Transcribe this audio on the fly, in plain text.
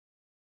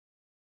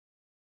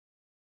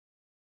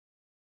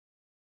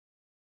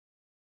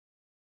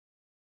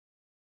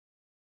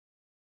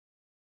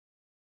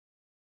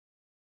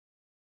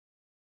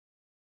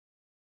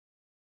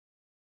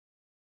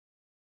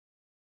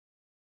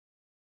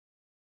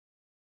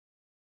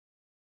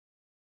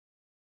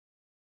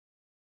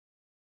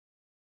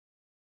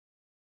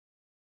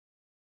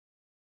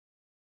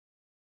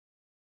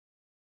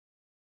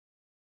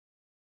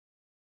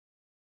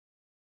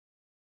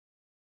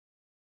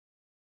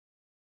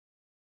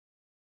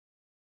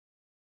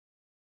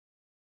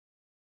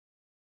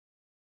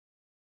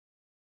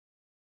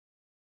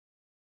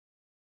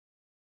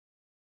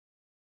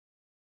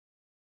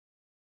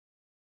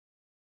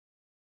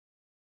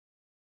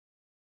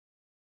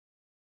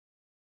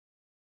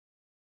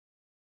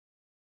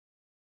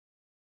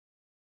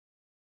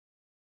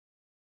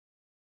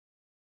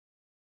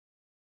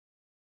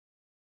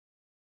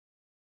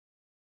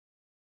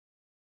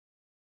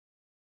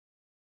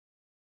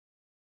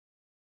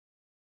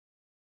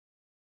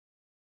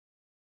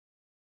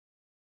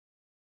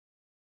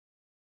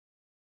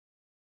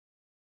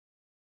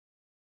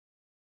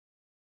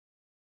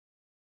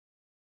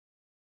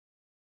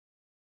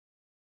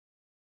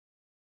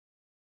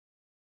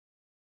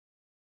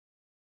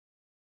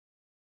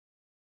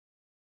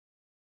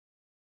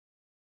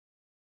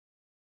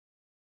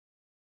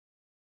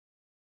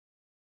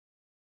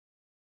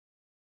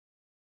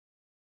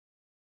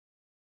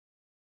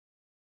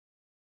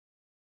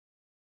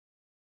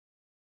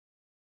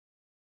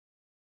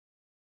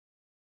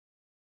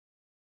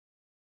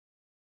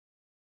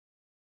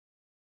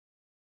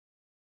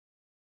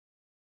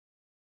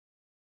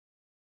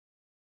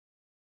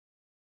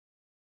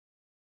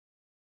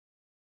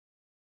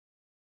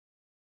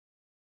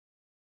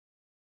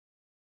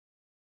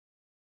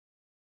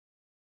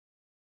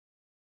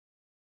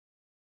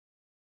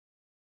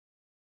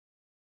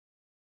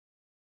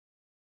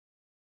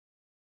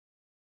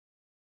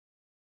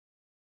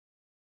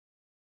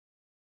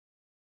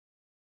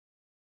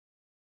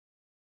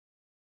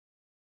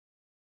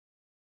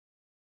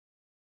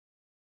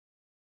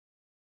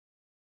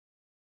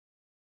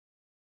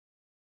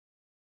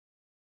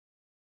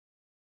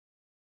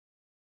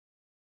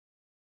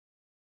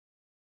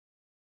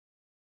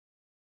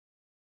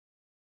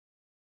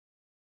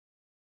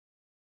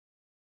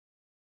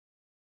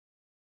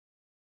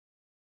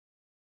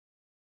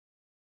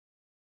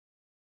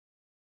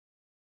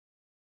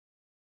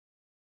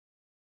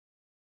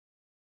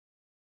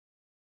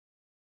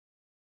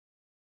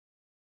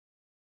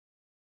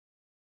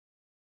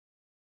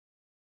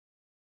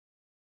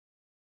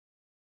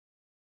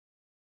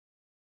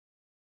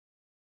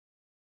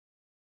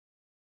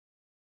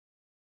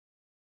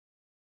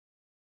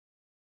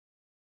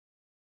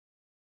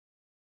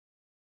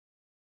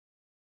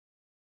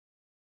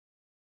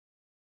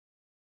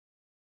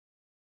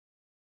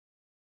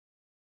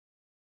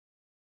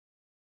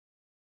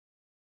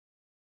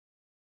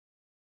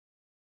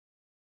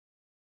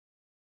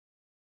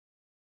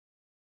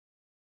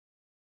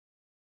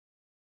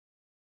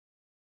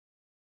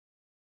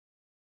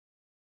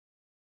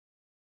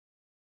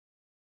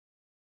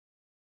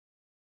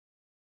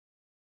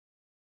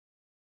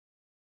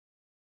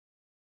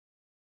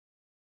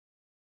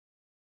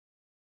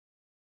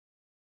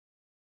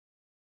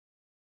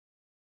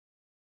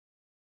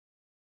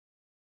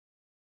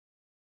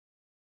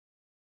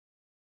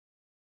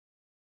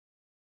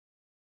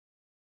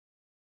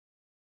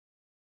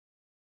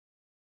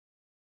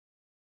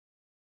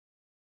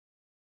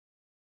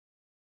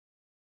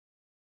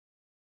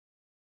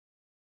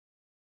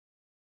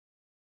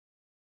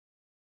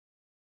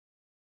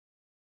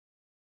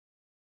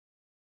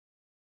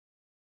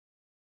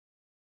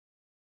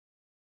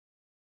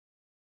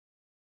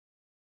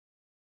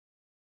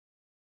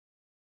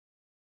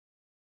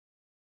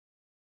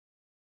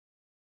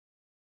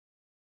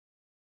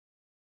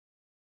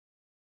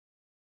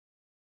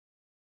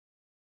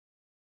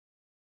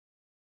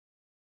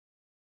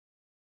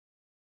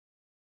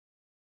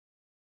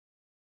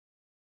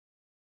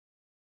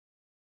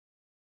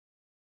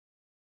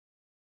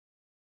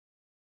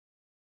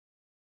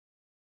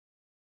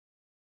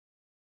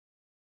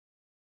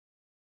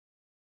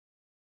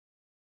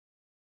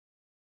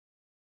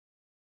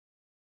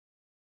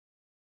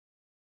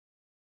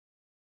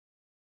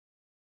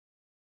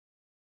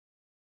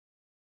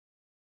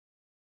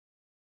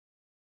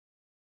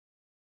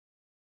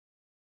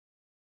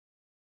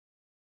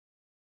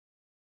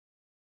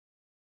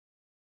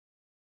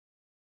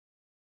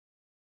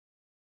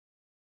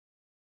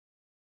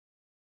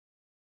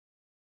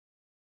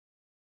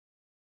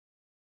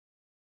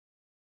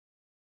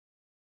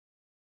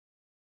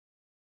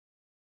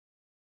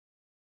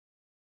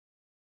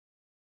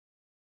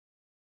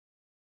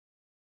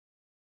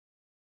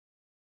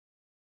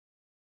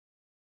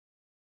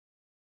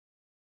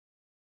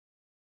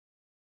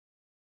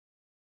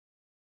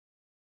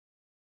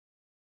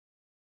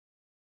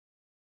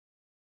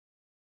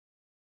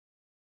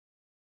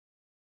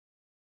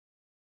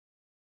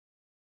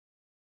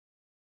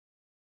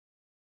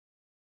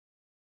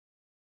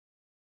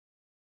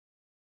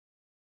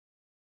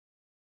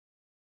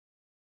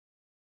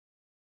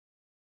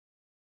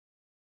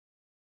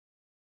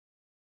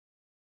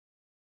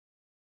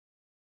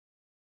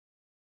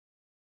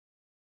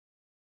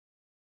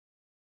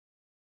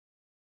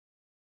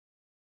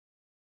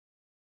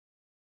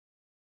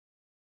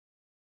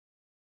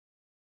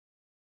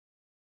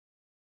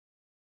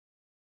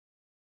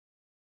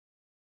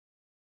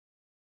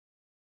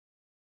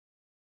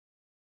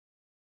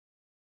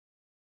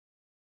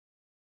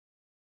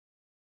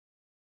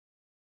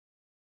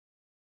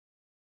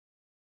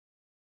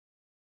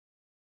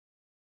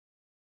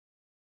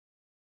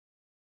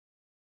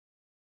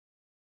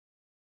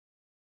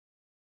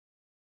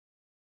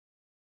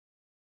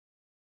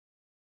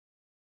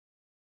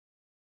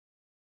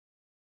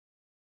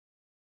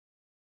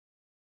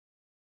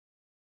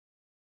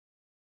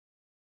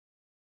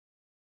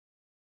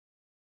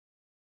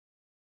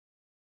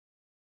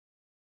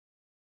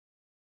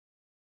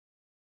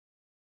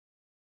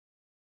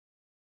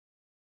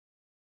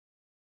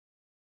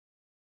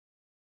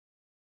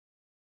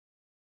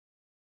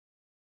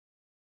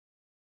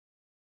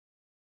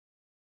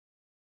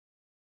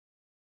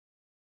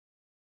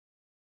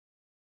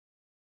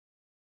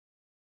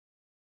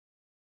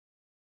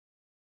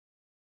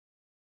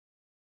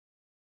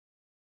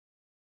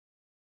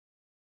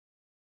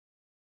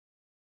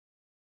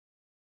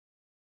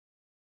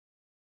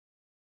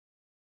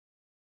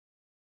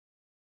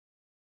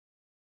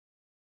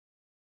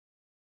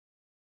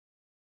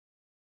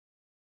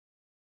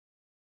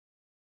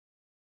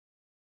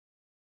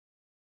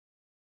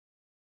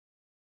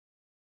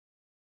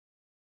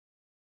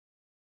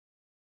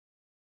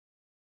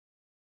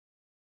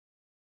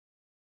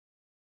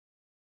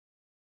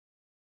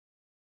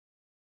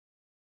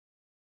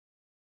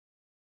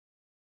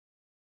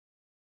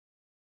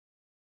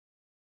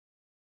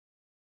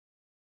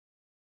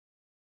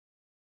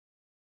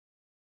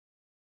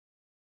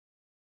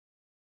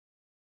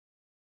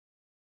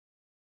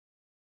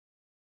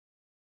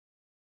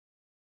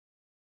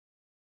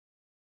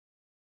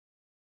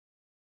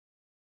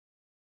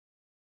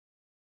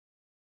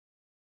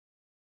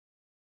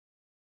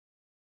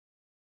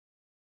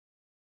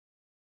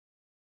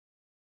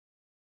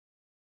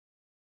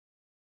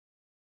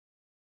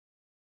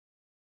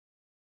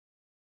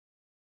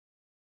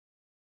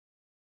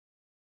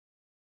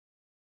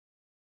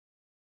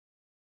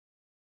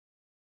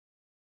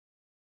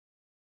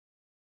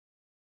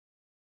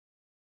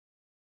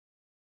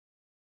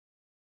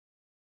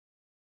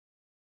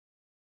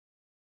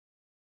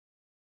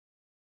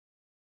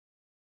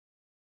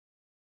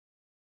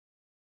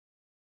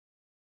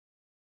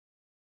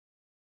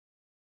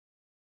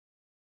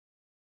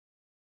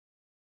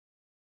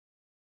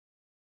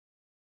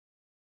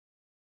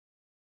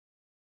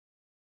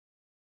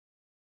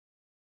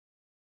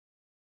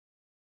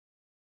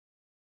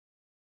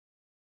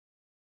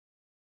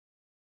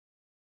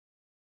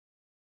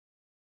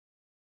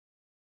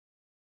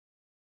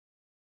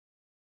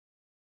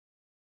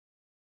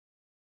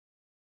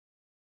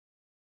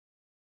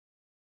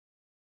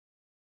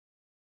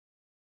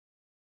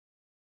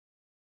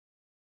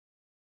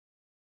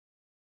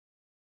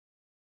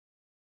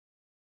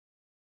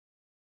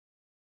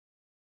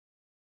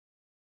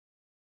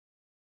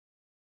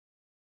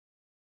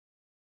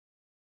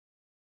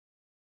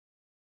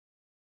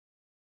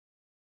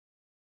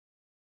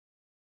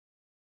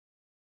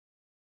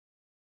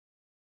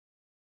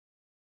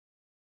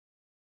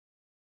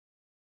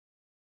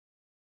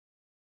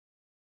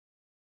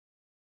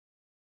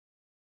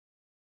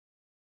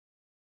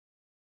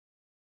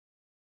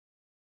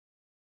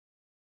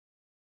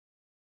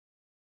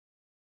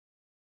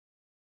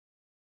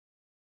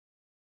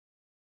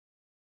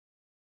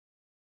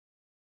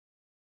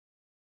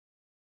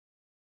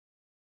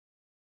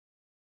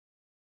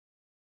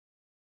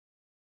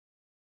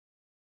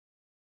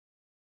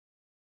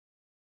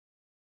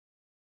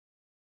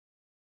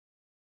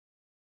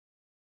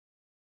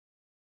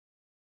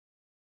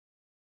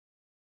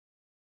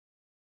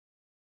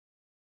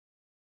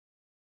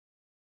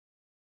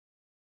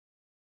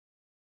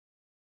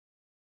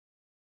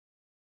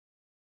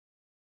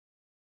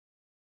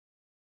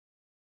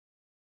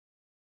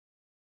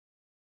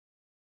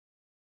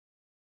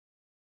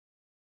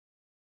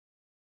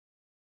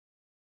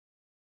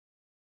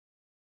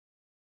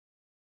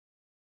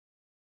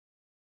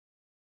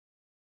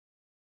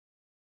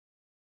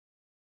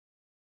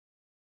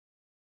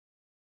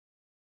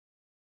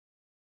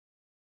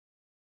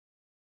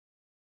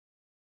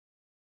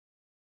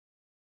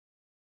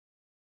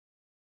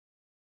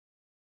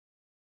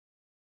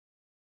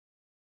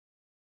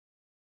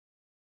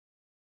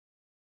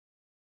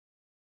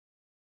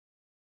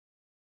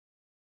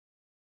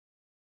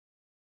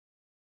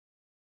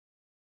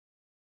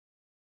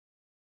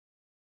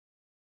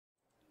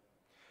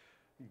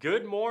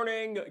Good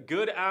morning,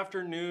 good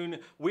afternoon.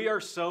 We are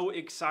so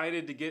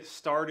excited to get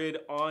started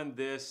on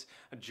this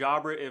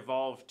Jabra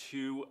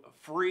Evolve2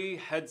 free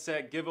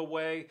headset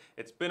giveaway.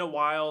 It's been a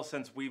while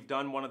since we've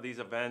done one of these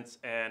events,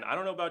 and I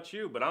don't know about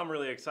you, but I'm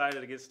really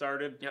excited to get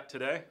started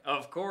today.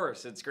 Of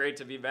course, it's great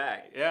to be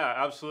back. Yeah,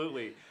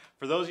 absolutely.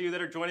 For those of you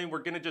that are joining,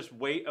 we're gonna just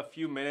wait a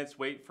few minutes,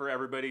 wait for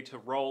everybody to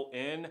roll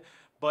in.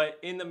 But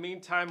in the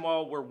meantime,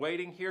 while we're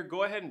waiting here,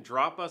 go ahead and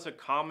drop us a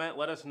comment.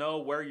 Let us know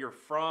where you're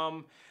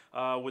from.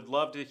 Would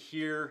love to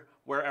hear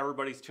where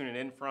everybody's tuning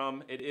in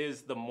from. It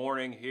is the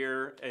morning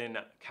here in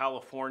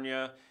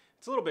California.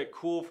 It's a little bit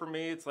cool for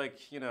me. It's like,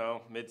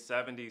 mid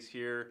 70s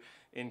here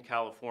in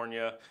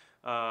California.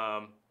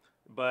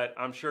 But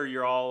I'm sure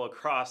you're all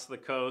across the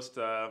coast.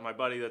 My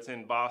buddy that's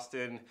in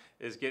Boston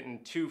is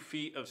getting 2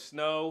 feet of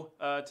snow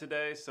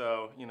today.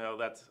 So,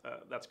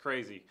 that's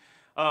crazy.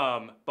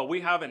 But we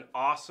have an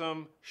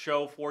awesome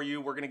show for you.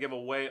 We're going to give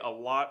away a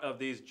lot of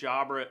these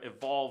Jabra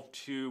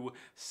Evolve2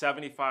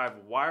 75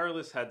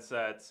 wireless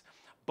headsets,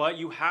 but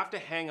you have to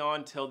hang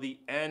on till the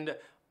end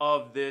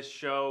of this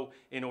show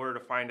in order to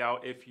find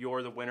out if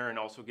you're the winner and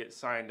also get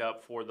signed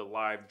up for the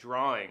live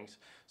drawings.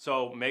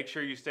 So make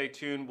sure you stay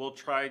tuned. We'll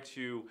try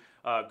to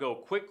go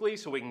quickly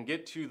so we can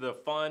get to the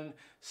fun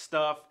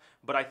stuff,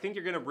 but I think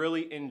you're going to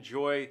really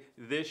enjoy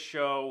this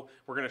show.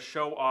 We're going to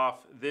show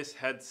off this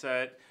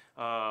headset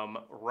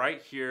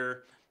right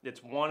here.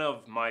 It's one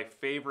of my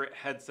favorite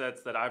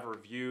headsets that I've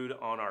reviewed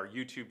on our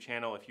YouTube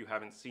channel if you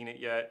haven't seen it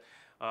yet.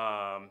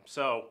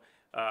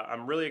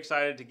 I'm really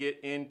excited to get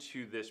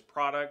into this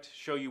product,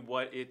 show you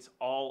what it's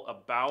all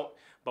about,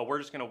 but we're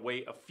just gonna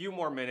wait a few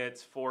more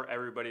minutes for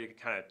everybody to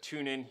kind of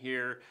tune in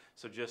here,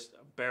 so just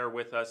bear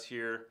with us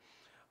here.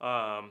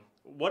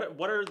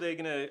 What are they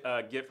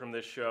gonna get from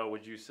this show,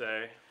 would you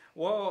say?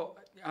 Well,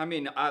 I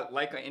mean,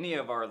 like any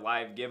of our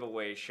live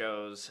giveaway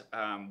shows,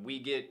 we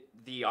get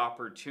the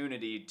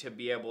opportunity to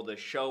be able to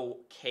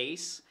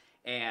showcase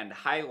and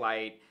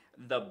highlight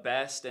the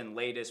best and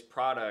latest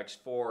products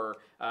for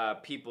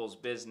people's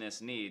business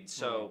needs.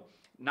 So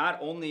not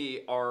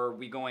only are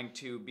we going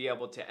to be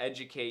able to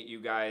educate you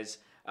guys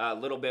a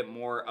little bit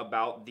more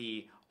about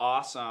the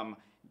awesome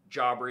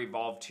Jabra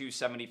Evolve2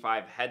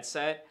 75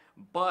 headset,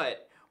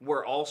 but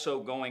we're also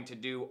going to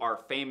do our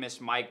famous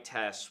mic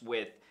tests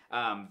with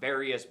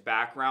various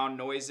background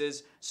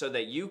noises so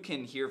that you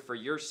can hear for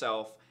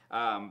yourself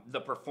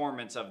the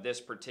performance of this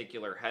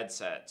particular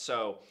headset.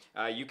 So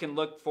you can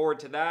look forward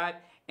to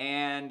that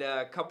and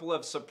a couple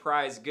of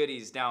surprise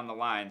goodies down the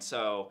line.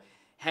 So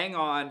hang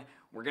on,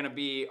 we're gonna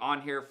be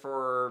on here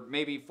for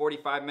maybe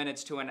 45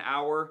 minutes to an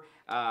hour.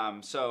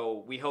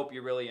 So we hope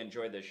you really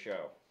enjoy this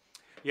show.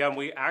 Yeah, and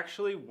we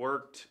actually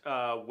worked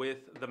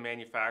with the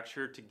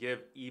manufacturer to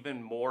give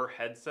even more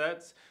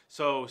headsets.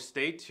 So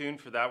stay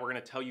tuned for that. We're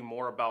going to tell you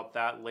more about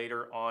that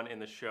later on in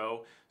the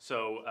show.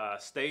 So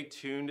stay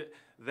tuned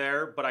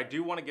there. But I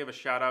do want to give a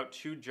shout out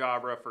to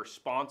Jabra for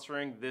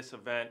sponsoring this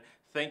event.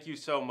 Thank you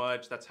so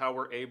much. That's how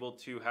we're able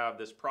to have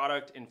this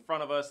product in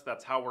front of us.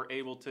 That's how we're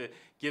able to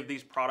give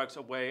these products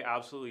away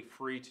absolutely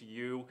free to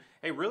you.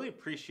 Hey, really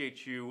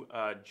appreciate you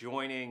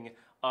joining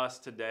us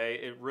today.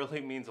 It really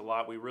means a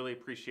lot. We really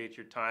appreciate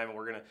your time, and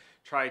we're going to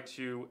try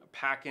to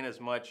pack in as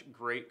much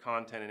great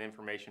content and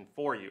information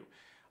for you.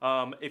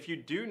 If you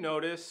do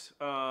notice,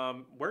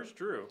 where's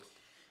Drew?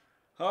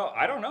 Oh,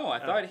 I don't know. I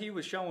thought he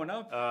was showing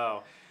up.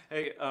 Oh,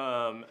 hey,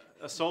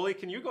 Soli,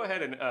 can you go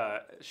ahead and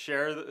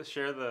share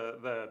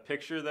the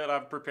picture that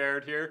I've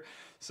prepared here?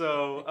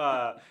 So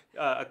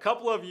a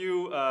couple of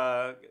you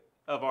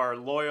of our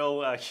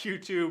loyal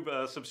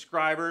YouTube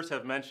subscribers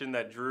have mentioned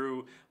that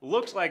Drew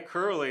looks like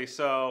Curly,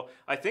 so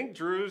I think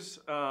Drew's,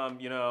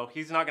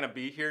 he's not going to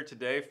be here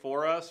today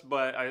for us,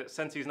 but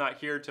since he's not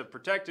here to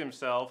protect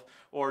himself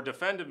or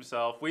defend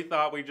himself, we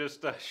thought we'd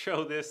just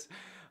show this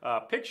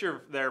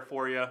picture there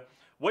for you.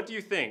 What do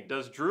you think?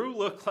 Does Drew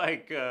look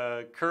like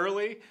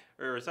Curly,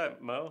 or is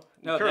that Mo?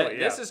 No, Curly,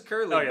 this is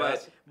Curly, oh, yeah,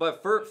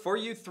 but for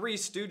you Three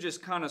Stooges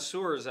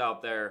connoisseurs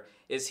out there,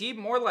 is he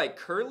more like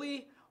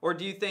Curly, or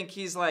do you think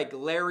he's like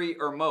Larry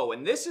or Mo?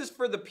 And this is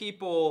for the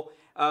people,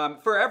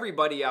 for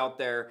everybody out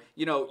there.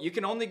 You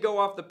can only go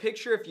off the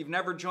picture if you've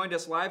never joined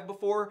us live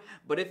before.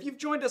 But if you've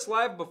joined us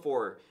live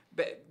before,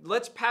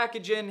 let's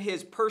package in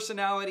his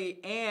personality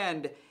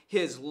and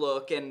his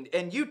look.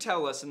 And you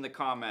tell us in the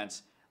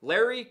comments,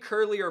 Larry,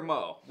 Curly, or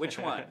Mo? Which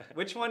one?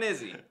 Which one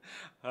is he?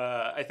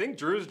 I think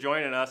Drew's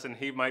joining us, and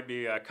he might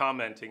be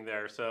commenting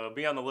there. So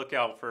be on the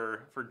lookout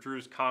for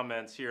Drew's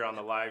comments here on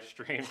the live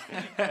stream.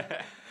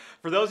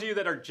 For those of you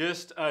that are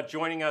just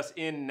joining us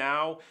in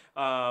now,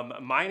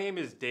 my name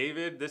is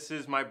David. This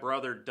is my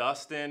brother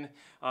Dustin,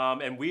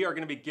 and we are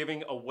going to be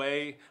giving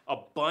away a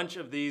bunch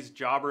of these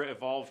Jabra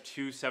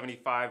Evolve2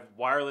 75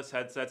 wireless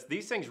headsets.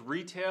 These things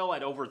retail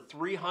at over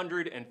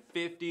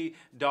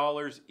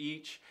 $350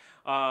 each.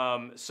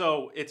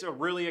 So it's a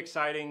really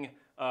exciting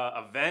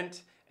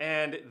event,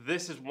 and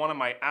this is one of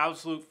my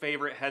absolute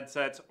favorite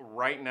headsets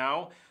right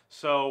now.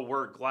 So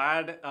we're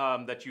glad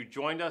that you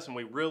joined us, and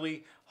we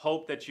really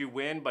hope that you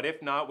win. But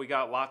if not, we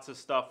got lots of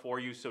stuff for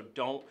you, so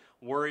don't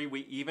worry.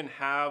 We even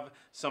have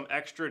some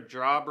extra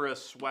Jabra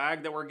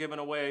swag that we're giving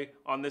away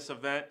on this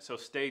event, so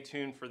stay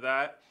tuned for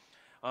that.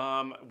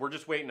 We're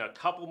just waiting a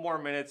couple more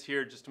minutes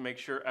here just to make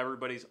sure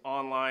everybody's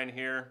online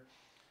here.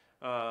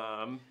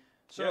 In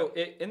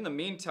the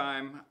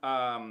meantime,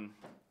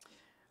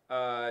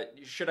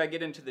 should I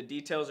get into the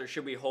details, or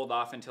should we hold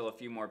off until a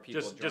few more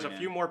people join Just a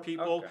few more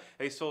people. Okay.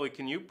 Hey, Sully,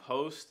 can you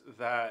post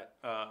that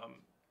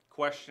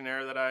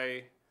questionnaire that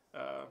I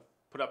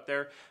put up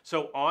there?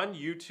 So on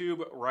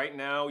YouTube right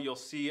now, you'll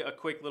see a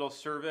quick little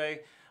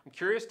survey. I'm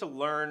curious to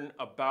learn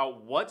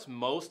about what's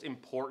most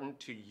important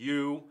to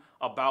you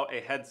about a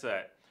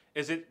headset.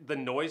 Is it the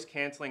noise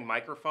canceling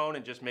microphone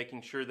and just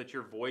making sure that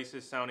your voice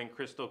is sounding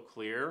crystal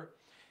clear?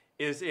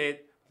 Is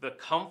it the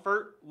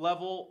comfort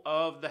level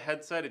of the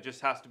headset? It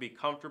just has to be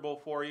comfortable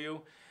for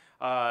you.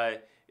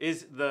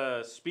 Is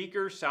the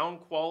speaker sound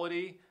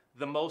quality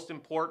the most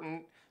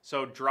important?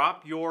 So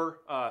drop your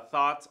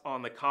thoughts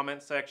on the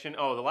comment section.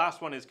 Oh, the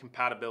last one is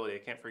compatibility. I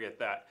can't forget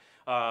that.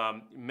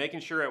 Making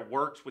sure it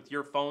works with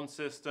your phone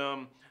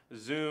system,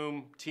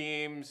 Zoom,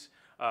 Teams,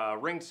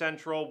 Ring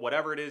Central,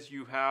 whatever it is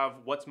you have.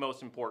 What's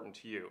most important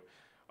to you?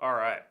 All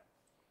right.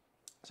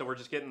 So we're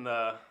just getting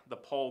the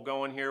poll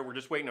going here. We're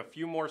just waiting a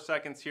few more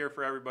seconds here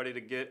for everybody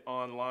to get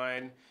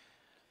online.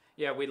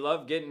 Yeah, we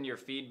love getting your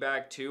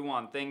feedback too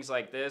on things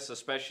like this,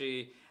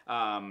 especially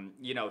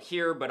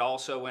here, but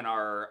also in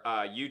our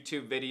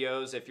YouTube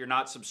videos. If you're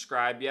not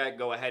subscribed yet,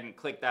 go ahead and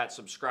click that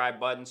subscribe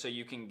button so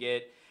you can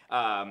get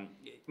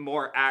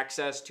more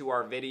access to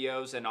our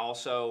videos and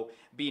also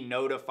be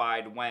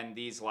notified when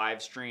these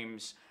live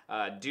streams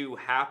do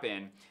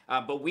happen.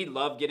 But we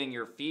love getting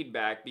your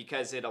feedback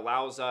because it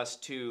allows us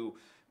to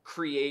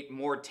create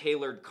more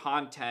tailored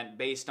content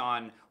based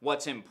on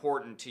what's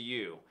important to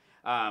you.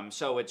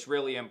 So it's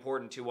really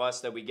important to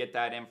us that we get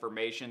that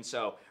information.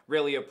 So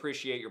really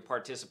appreciate your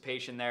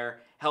participation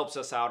there. Helps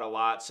us out a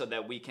lot so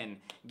that we can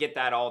get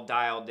that all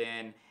dialed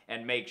in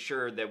and make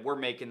sure that we're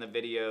making the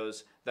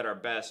videos that are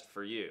best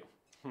for you.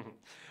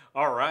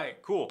 All right,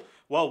 cool.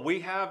 Well, we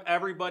have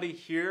everybody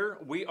here.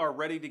 We are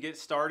ready to get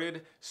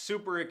started.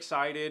 Super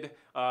excited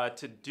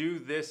to do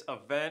this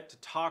event, to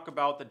talk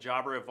about the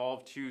Jabra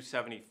Evolve2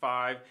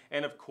 75,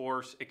 and of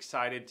course,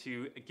 excited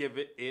to give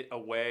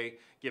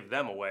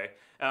them away.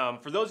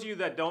 For those of you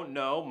that don't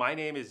know, my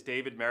name is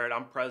David Merritt.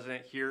 I'm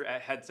president here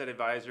at Headset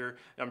Advisor.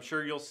 I'm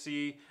sure you'll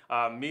see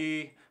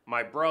me,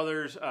 my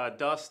brothers,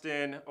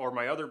 Dustin, or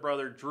my other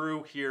brother,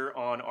 Drew, here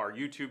on our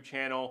YouTube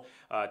channel,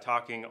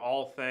 talking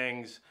all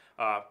things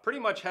pretty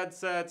much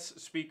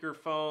headsets, speaker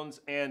phones,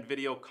 and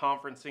video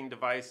conferencing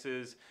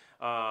devices.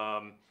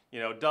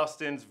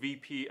 Dustin's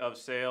VP of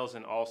sales,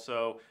 and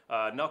also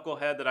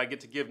Knucklehead that I get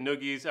to give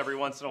noogies every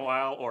once in a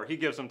while, or he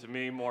gives them to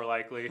me more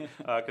likely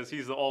because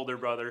he's the older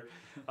brother.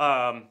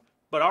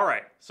 But all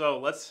right, so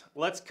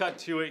let's cut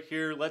to it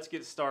here. Let's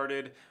get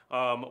started.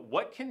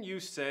 What can you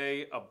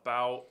say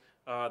about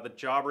the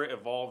Jabra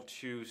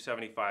Evolve2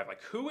 75?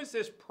 Like, who is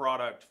this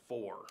product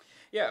for?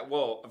 Yeah,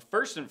 well,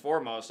 first and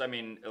foremost, I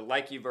mean,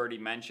 like you've already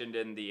mentioned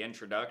in the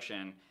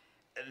introduction,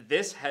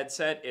 this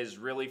headset is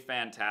really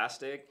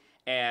fantastic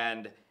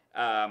and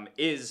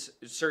is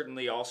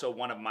certainly also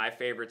one of my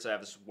favorites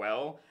as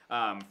well,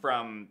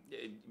 from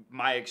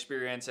my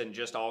experience and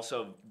just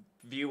also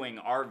viewing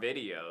our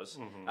videos.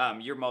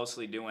 You're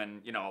mostly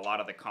doing, a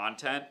lot of the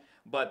content,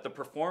 but the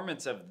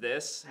performance of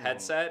this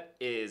headset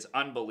is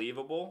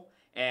unbelievable.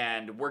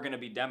 And we're going to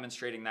be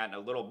demonstrating that in a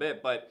little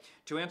bit. But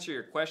to answer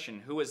your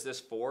question, who is this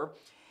for?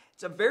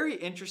 It's a very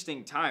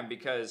interesting time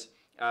because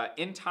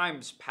in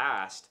times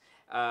past,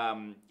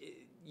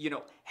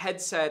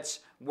 headsets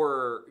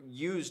were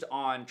used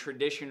on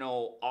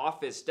traditional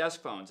office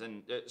desk phones.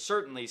 And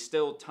certainly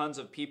still tons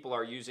of people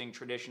are using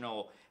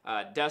traditional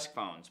desk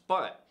phones.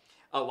 But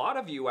a lot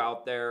of you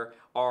out there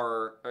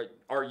are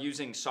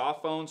using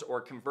soft phones or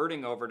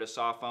converting over to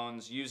soft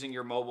phones, using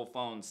your mobile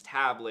phones,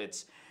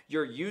 tablets.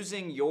 You're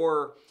using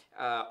your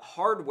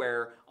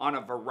hardware on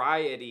a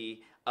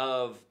variety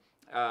of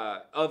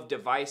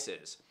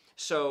devices.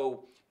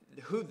 So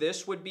who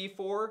this would be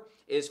for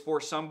is for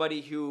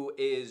somebody who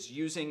is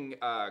using,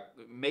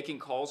 making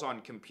calls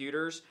on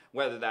computers,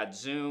 whether that's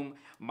Zoom,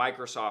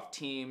 Microsoft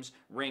Teams,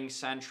 Ring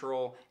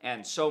Central,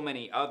 and so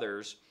many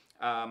others.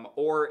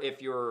 Or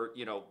if you're,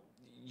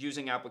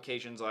 using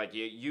applications like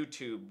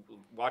YouTube,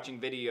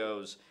 watching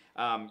videos,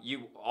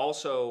 you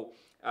also...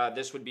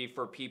 this would be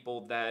for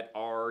people that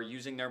are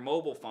using their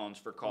mobile phones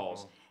for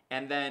calls.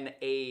 And then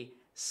a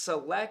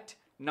select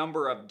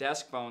number of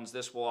desk phones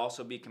this will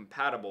also be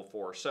compatible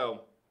for.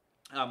 So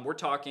we're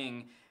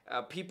talking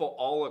people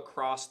all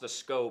across the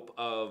scope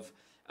of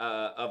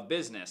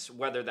business,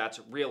 whether that's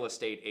real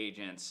estate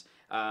agents,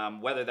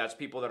 whether that's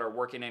people that are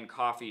working in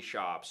coffee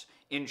shops,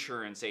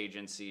 insurance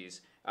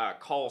agencies,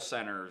 call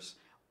centers,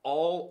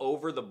 all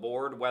over the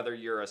board, whether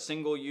you're a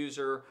single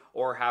user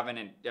or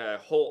having a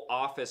whole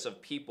office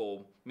of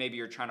people, maybe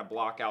you're trying to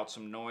block out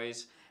some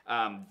noise,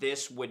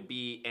 this would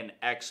be an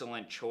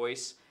excellent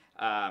choice.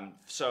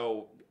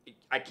 So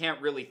I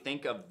can't really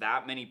think of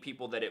that many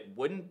people that it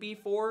wouldn't be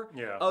for,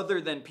 Yeah.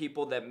 other than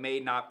people that may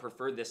not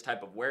prefer this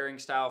type of wearing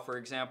style, for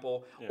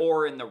example, Yeah.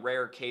 or in the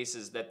rare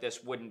cases that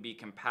this wouldn't be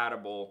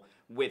compatible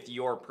with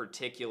your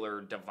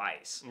particular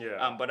device.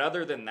 Yeah. But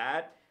other than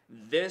that,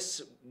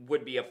 this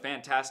would be a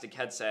fantastic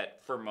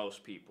headset for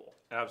most people.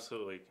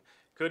 Absolutely.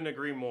 Couldn't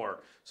agree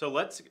more. So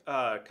let's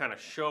kind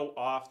of show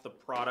off the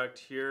product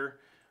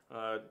here.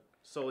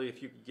 Sully,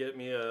 if you could get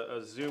me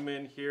a zoom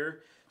in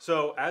here.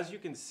 So as you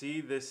can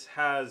see, this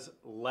has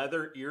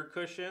leather ear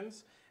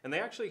cushions, and they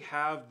actually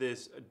have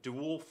this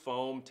dual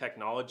foam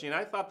technology. And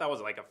I thought that was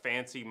like a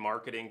fancy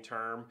marketing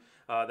term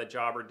that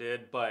Jabra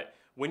did. But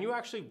when you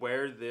actually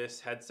wear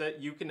this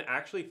headset, you can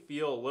actually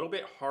feel a little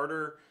bit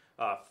harder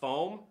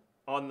foam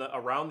on the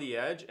around the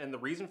edge, and the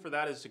reason for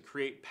that is to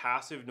create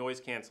passive noise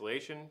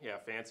cancellation. Yeah,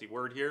 fancy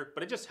word here,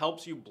 but it just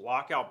helps you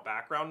block out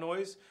background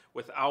noise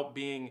without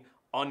being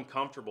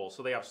uncomfortable.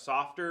 So they have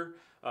softer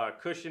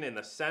cushion in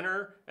the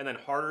center and then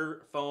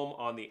harder foam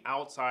on the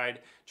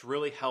outside to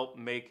really help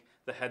make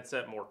the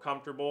headset more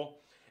comfortable.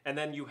 And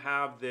then you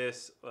have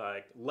this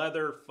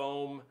leather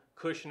foam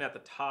cushion at the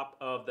top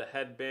of the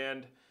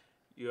headband.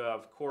 You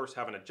of course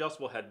have an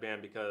adjustable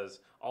headband because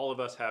all of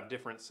us have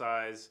different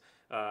size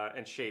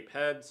and shape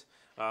heads.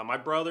 My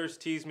brothers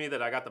tease me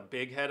that I got the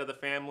big head of the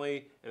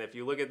family, and if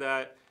you look at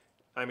that,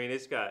 I mean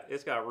it's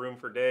got room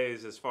for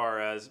days as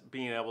far as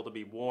being able to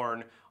be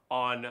worn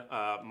on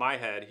my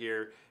head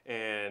here,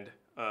 and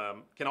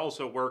can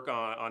also work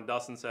on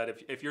Dustin's head.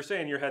 If you're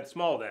saying your head's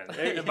small,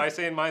 then by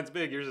saying mine's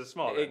big, yours is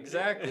small. Then.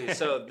 Exactly.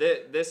 So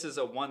this is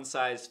a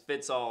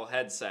one-size-fits-all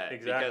headset.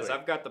 Exactly. Because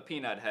I've got the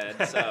peanut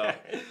head, so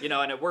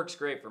and it works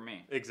great for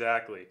me.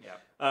 Exactly.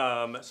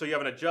 Yeah. So you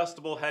have an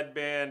adjustable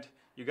headband.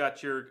 You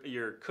got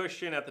your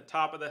cushion at the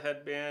top of the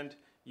headband.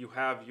 You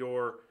have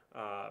your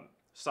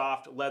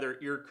soft leather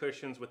ear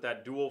cushions with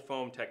that dual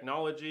foam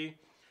technology.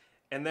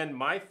 And then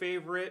my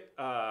favorite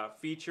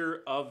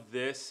feature of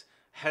this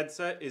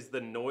headset is the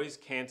noise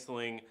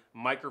canceling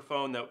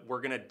microphone that we're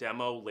gonna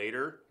demo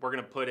later. We're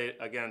gonna put it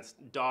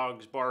against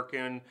dogs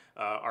barking,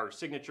 our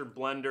signature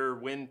blender,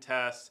 wind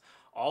tests,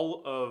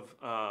 all of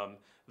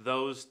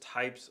those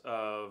types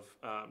of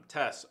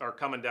tests are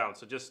coming down.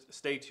 So just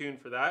stay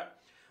tuned for that.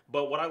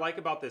 But what I like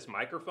about this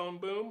microphone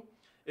boom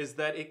is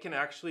that it can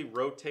actually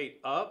rotate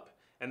up,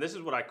 and this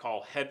is what I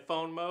call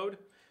headphone mode.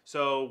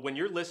 So when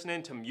you're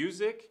listening to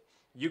music,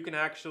 you can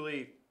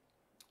actually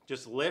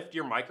just lift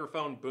your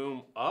microphone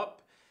boom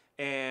up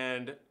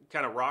and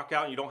kind of rock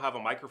out, and you don't have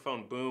a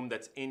microphone boom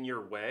that's in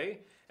your way.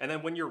 And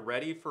then when you're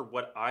ready for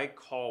what I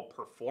call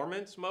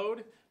performance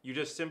mode, you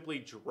just simply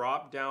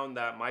drop down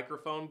that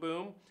microphone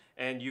boom,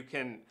 and you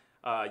can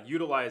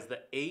utilize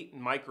the 8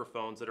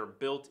 microphones that are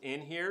built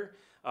in here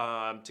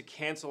to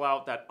cancel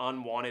out that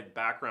unwanted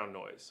background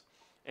noise.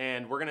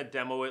 And we're gonna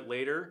demo it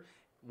later.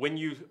 When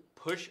you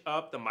push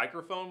up the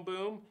microphone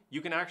boom,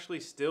 you can actually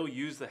still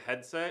use the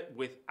headset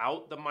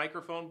without the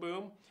microphone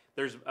boom.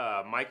 There's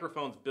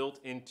microphones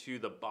built into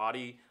the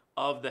body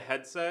of the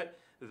headset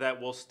that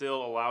will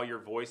still allow your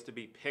voice to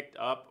be picked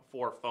up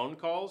for phone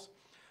calls.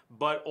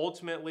 But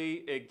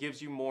ultimately, it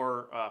gives you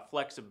more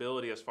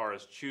flexibility as far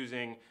as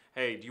choosing,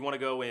 hey, do you want to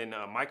go in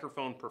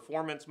microphone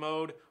performance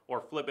mode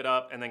or flip it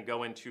up and then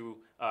go into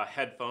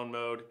headphone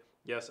mode?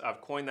 Yes,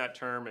 I've coined that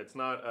term. It's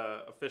not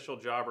official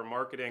job or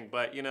marketing,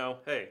 but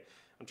hey,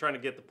 I'm trying to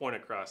get the point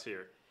across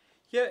here.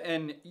 Yeah,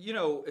 and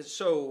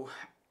so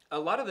a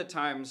lot of the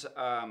times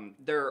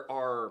there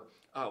are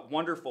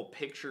wonderful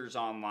pictures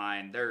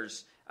online.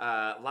 There's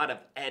a lot of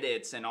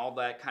edits and all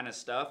that kind of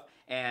stuff,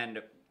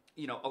 and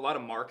a lot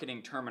of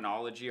marketing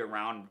terminology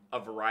around a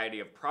variety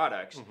of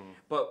products. Mm-hmm.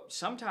 But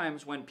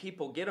sometimes when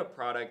people get a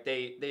product,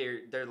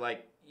 they're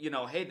like,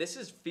 hey,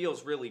 this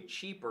feels really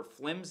cheap or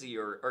flimsy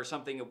or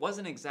something. It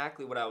wasn't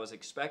exactly what I was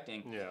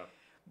expecting.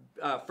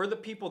 Yeah. For the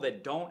people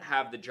that don't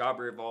have the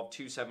Jabra Evolve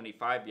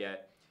 275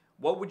 yet,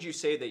 what would you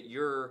say that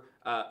your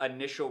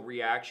initial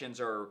reactions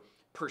or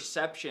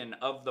perception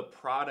of the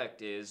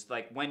product is,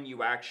 like when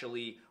you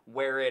actually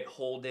wear it,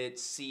 hold it,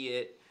 see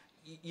it,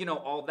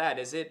 all that?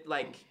 Is it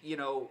like,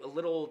 a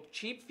little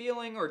cheap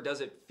feeling, or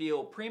does it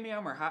feel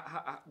premium, or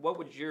what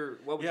would you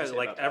say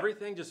like about that?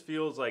 Everything just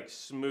feels like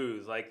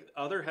smooth. Like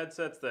other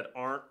headsets that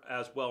aren't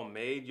as well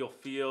made, you'll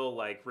feel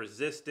like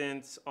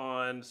resistance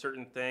on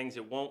certain things.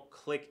 It won't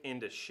click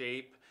into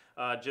shape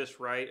just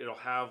right. It'll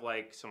have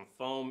like some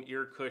foam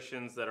ear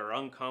cushions that are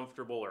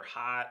uncomfortable or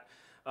hot.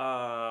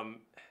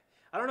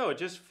 I don't know, it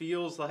just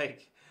feels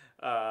like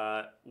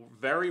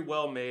very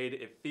well made.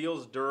 It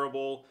feels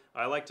durable.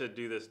 I like to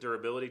do this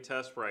durability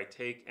test where I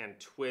take and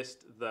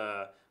twist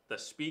the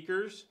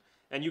speakers,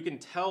 and you can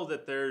tell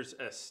that there's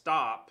a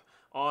stop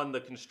on the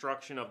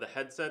construction of the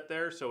headset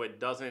there, so it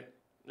doesn't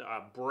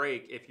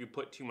break if you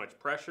put too much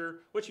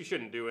pressure, which you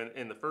shouldn't do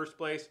in the first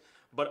place.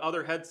 But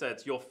other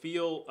headsets, you'll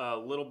feel a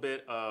little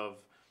bit of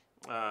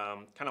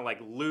kind of like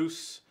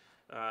loose.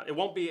 It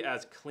won't be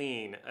as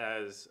clean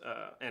as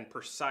and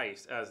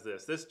precise as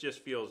this. This just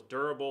feels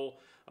durable,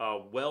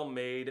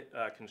 well-made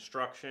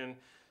construction.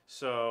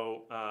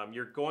 So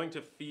you're going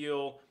to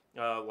feel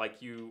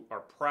like you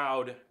are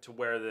proud to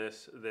wear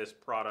this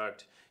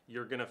product.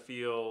 You're gonna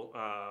feel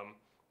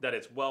that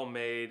it's well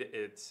made,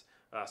 it's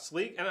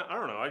sleek, and I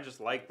don't know, I just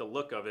like the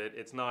look of it.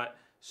 It's not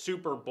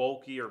super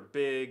bulky or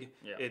big.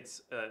 Yeah.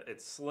 It's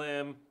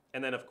slim,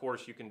 and then of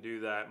course you can do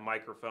that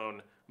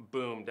microphone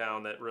boom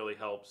down that really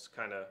helps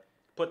kind of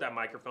put that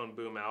microphone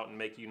boom out and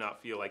make you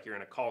not feel like you're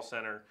in a call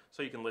center,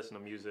 so you can listen to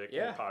music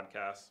and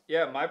podcasts.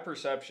 Yeah, my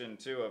perception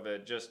too of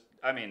it, just,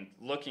 I mean,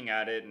 looking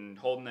at it and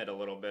holding it a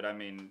little bit, I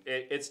mean,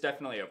 it's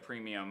definitely a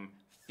premium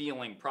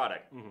feeling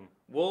product. Mm-hmm.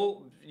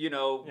 We'll,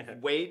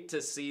 wait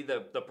to see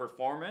the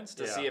performance,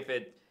 to see if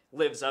it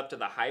lives up to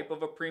the hype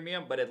of a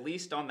premium, but at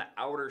least on the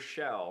outer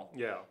shell,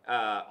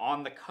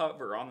 on the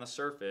cover, on the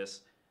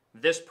surface,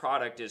 this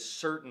product is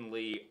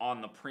certainly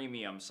on the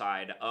premium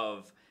side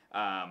of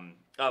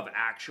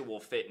actual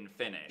fit and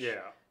finish.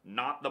 Yeah.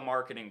 Not the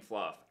marketing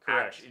fluff.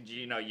 Correct.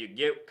 You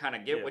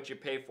get what you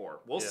pay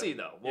for. We'll see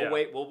though.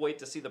 We'll wait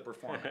to see the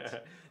performance.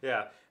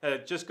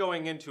 Just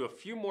going into a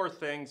few more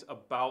things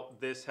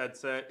about this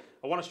headset.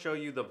 I want to show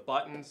you the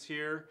buttons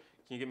here.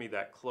 Can you give me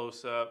that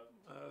close up,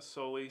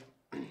 Sully,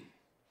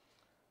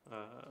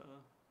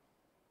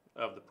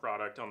 of the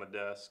product on the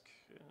desk?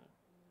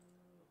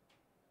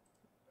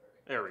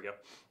 There we go.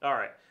 All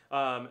right.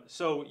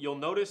 So you'll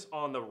notice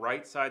on the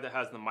right side that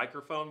has the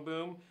microphone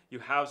boom, you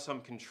have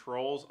some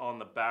controls on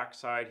the back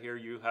side here.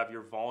 You have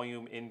your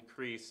volume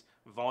increase,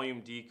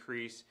 volume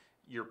decrease,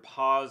 your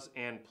pause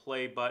and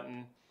play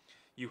button.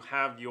 You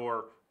have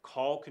your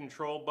call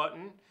control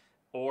button,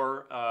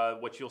 or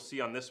what you'll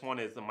see on this one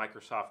is the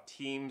Microsoft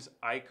Teams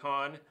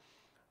icon.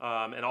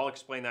 And I'll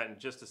explain that in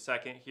just a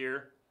second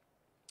here.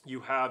 You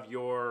have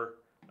your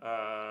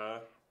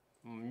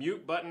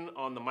mute button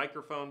on the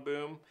microphone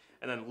boom.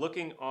 And then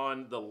looking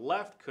on the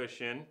left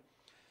cushion,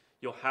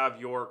 you'll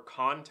have your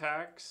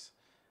contacts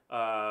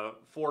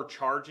for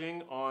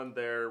charging on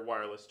their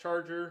wireless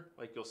charger,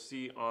 like you'll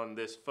see on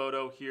this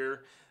photo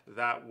here.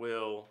 That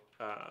will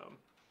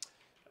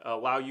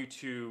allow you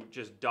to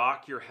just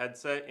dock your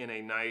headset in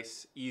a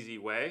nice, easy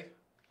way.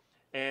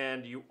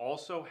 And you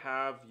also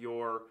have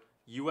your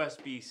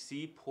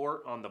USB-C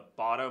port on the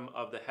bottom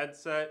of the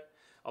headset,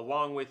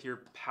 along with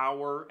your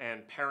power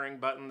and pairing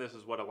button. This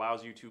is what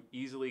allows you to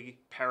easily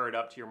pair it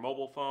up to your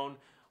mobile phone.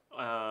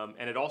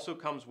 And it also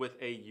comes with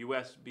a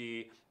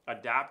USB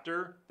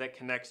adapter that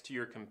connects to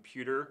your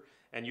computer,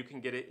 and you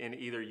can get it in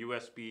either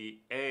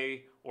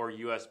USB-A or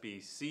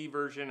USB-C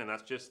version, and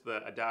that's just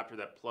the adapter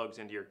that plugs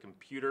into your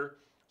computer.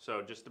 So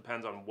it just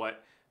depends on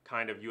what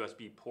kind of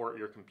USB port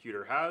your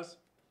computer has.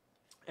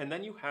 And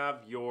then you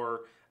have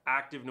your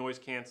active noise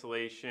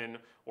cancellation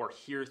or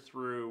hear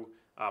through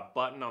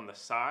button on the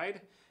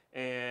side,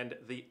 and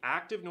the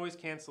active noise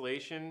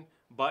cancellation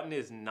button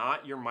is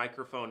not your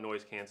microphone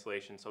noise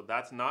cancellation, so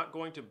that's not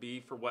going to be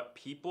for what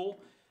people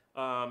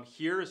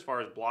hear as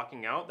far as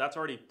blocking out. That's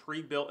already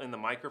pre-built in the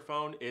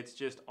microphone. It's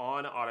just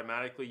on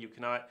automatically. You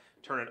cannot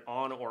turn it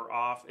on or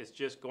off. It's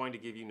just going to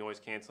give you noise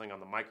canceling on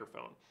the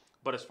microphone.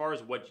 But as far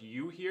as what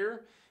you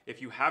hear,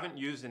 if you haven't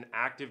used an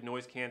active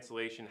noise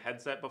cancellation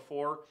headset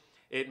before,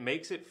 it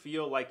makes it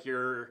feel like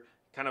you're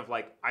kind of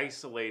like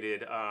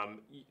isolated.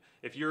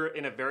 If you're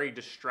in a very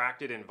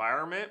distracted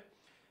environment,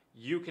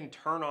 you can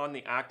turn on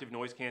the active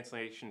noise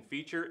cancellation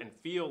feature and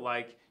feel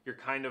like you're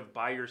kind of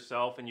by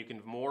yourself, and you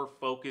can more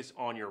focus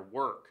on your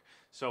work.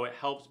 So it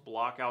helps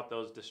block out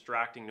those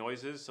distracting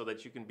noises so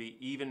that you can be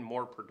even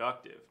more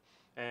productive.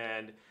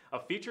 And a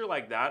feature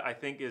like that, I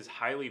think, is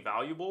highly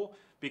valuable,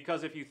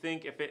 because if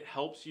it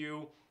helps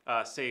you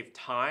save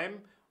time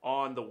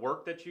on the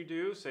work that you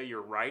do, say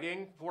you're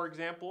writing, for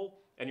example,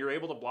 and you're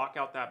able to block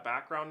out that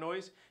background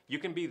noise, you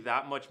can be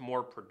that much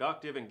more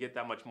productive and get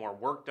that much more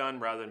work done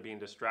rather than being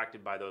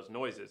distracted by those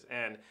noises.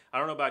 And I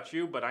don't know about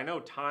you, but I know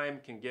time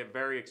can get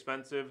very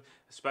expensive,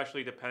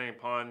 especially depending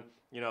upon,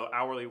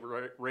 hourly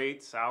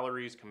rates,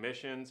 salaries,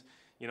 commissions.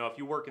 If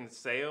you work in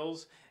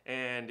sales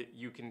and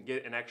you can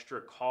get an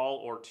extra call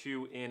or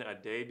two in a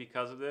day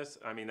because of this,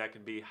 I mean, that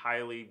could be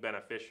highly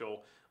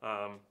beneficial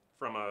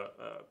from a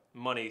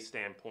money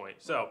standpoint.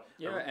 So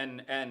yeah,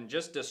 and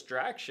just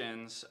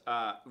distractions,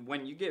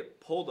 when you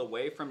get pulled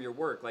away from your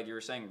work, like you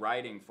were saying,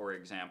 writing, for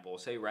example,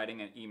 say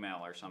writing an email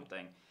or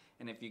something,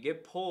 and if you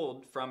get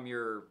pulled from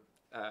your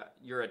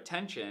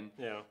attention,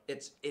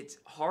 it's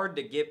hard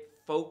to get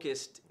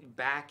focused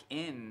back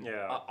in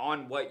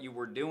on what you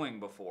were doing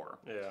before.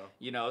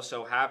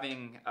 So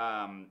having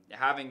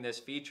this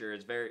feature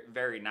is very,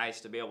 very nice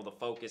to be able to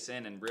focus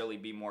in and really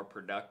be more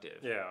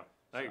productive.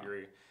 I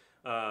agree.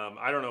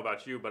 I don't know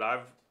about you, but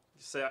I've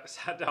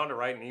sat down to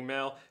write an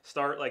email,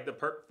 start like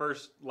the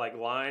first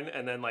line,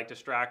 and then like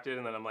distracted,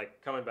 and then I'm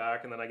like coming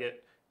back, and then I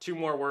get two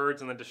more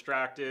words and then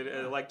distracted.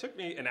 And it took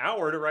me an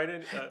hour to write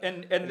it.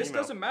 And this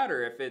email doesn't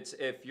matter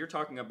if you're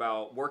talking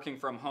about working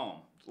from home.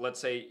 Let's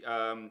say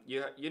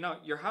you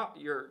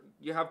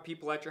have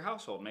people at your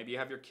household. Maybe you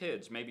have your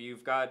kids. Maybe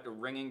you've got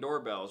ringing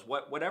doorbells.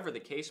 Whatever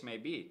the case may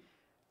be,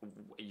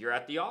 you're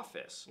at the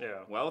office.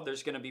 Well,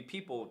 there's going to be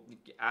people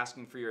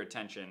asking for your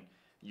attention.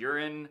 You're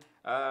in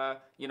a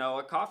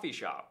coffee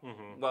shop.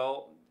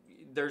 Well,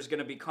 there's going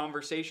to be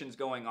conversations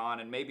going on,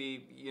 and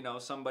maybe, you know,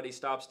 somebody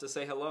stops to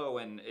say hello,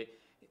 and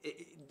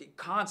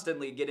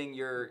constantly getting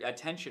your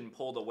attention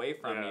pulled away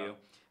from you.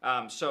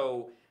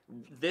 So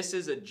this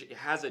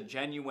has a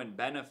genuine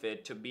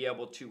benefit to be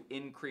able to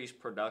increase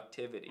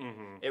productivity.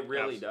 It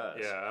really does.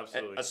 Yeah,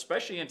 absolutely.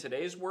 Especially in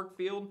today's work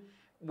field,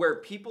 where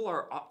people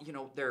are, you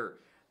know,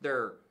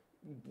 they're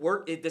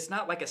work. It's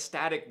not like a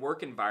static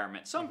work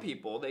environment. Some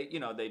people, they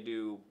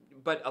do,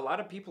 but a lot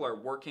of people are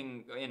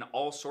working in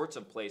all sorts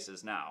of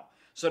places now.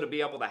 So to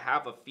be able to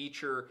have a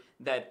feature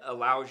that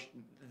allows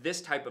this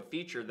type of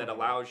feature that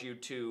allows you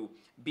to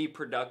be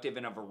productive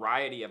in a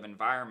variety of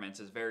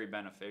environments is very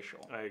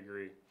beneficial. I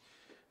agree.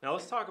 Now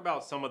let's talk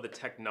about some of the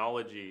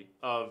technology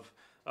of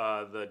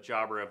the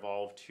Jabra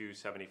Evolve2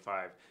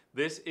 75.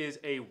 This is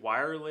a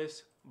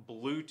wireless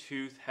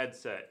Bluetooth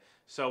headset.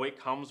 So it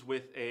comes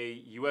with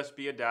a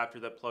USB adapter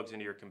that plugs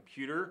into your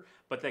computer,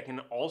 but that can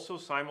also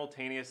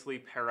simultaneously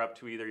pair up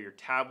to either your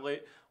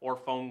tablet or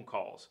phone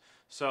calls.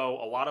 So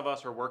a lot of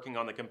us are working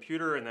on the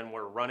computer and then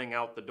we're running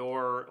out the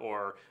door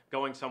or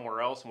going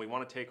somewhere else, and we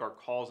want to take our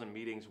calls and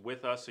meetings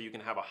with us, so you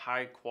can have a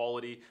high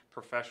quality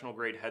professional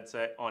grade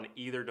headset on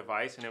either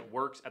device, and it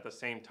works at the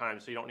same time,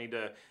 so you don't need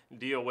to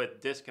deal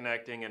with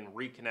disconnecting and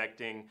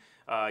reconnecting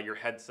your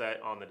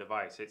headset on the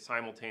device. It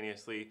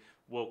simultaneously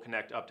will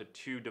connect up to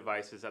 2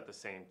 devices at the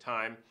same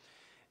time,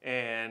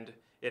 and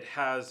it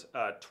has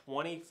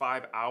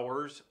 25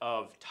 hours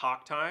of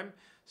talk time,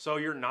 so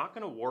you're not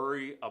going to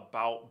worry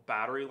about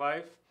battery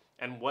life.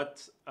 And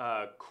what's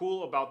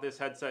cool about this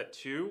headset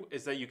too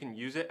is that you can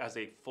use it as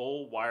a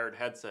full wired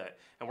headset,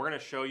 and we're going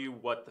to show you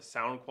what the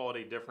sound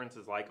quality difference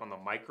is like on the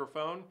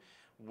microphone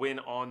when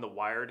on the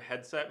wired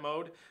headset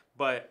mode.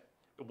 But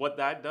what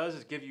that does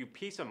is give you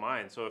peace of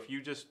mind. So if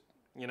you just,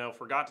 you know,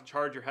 forgot to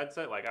charge your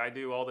headset like I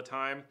do all the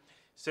time,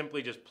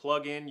 simply just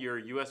plug in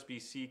your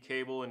USB-C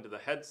cable into the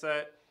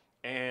headset,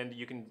 and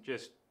you can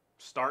just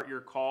start your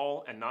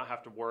call and not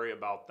have to worry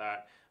about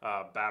that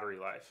battery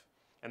life.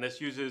 And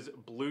this uses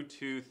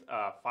Bluetooth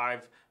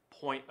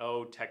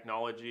 5.0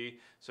 technology,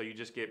 so you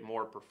just get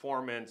more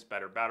performance,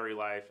 better battery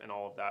life, and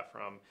all of that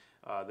from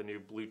the new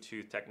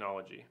Bluetooth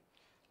technology.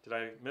 Did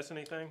I miss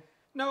anything?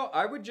 No,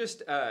 I would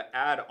just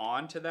add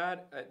on to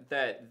that,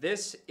 that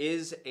this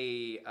is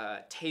a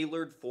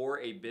tailored for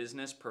a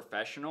business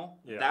professional.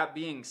 Yeah. That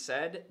being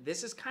said,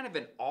 this is kind of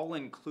an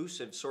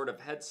all-inclusive sort of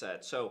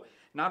headset. So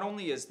not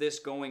only is this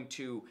going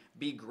to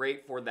be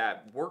great for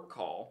that work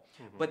call,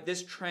 but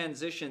this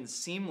transitions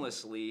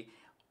seamlessly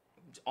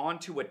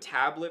onto a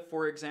tablet,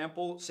 for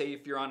example. Say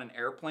if you're on an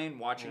airplane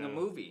watching a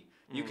movie,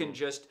 you can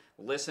just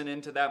listen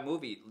into that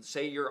movie.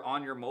 Say you're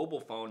on your mobile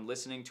phone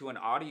listening to an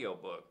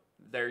audiobook.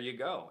 There you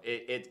go.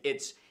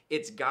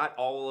 It's got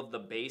all of the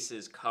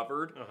bases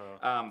covered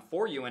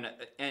for you,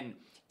 and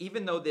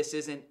even though this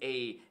isn't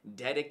a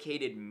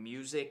dedicated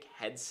music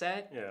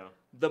headset,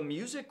 the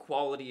music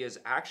quality is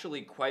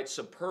actually quite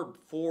superb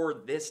for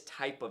this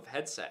type of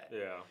headset.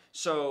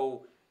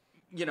 So,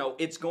 you know,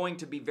 it's going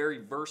to be very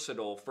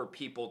versatile for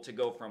people to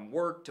go from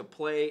work to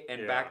play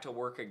and back to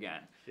work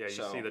again. Yeah,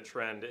 you see the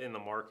trend in the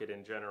market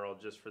in general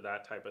just for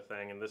that type of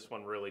thing, and this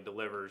one really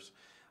delivers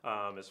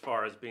as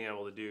far as being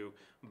able to do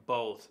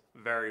both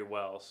very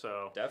well.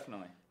 So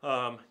definitely.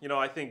 You know,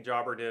 I think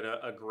Jabra did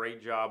a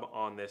great job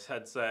on this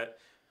headset.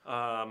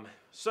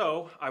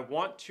 So I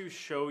want to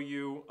show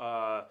you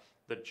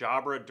the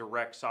Jabra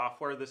Direct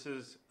software. This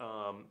is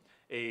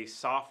a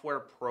software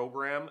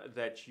program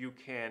that you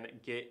can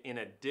get in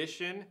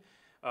addition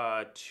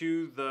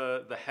to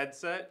the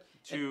headset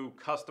to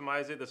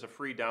customize it. There's a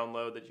free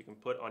download that you can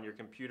put on your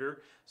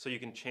computer so you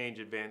can change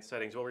advanced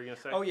settings. What were you going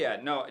to say? Oh yeah,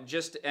 no,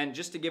 just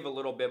to give a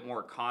little bit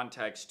more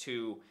context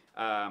to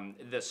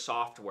the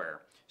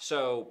software.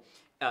 So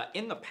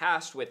in the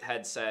past with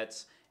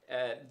headsets,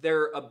 they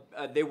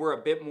were a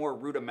bit more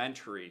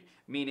rudimentary,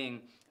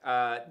 meaning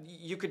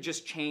you could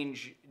just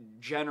change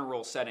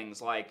general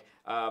settings like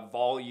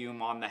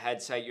volume on the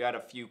headset. You had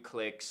a few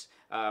clicks,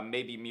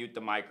 maybe mute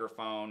the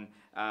microphone,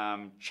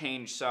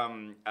 change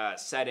some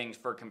settings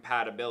for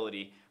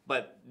compatibility,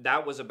 but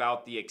that was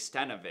about the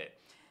extent of it.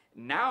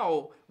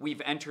 Now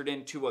we've entered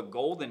into a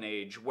golden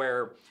age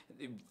where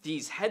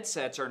these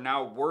headsets are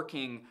now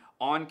working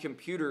on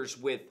computers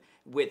with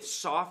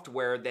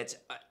software that's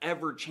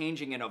ever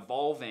changing and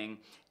evolving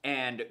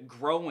and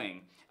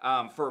growing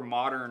for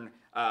modern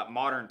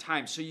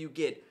times. So you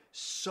get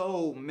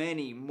so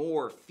many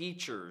more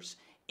features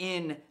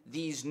in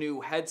these new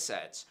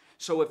headsets.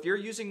 So if you're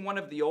using one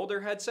of the older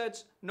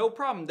headsets, no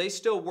problem, they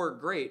still work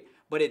great,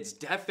 but it's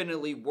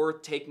definitely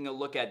worth taking a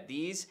look at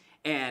these.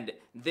 And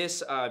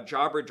this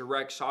Jabra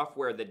Direct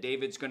software that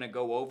David's going to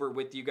go over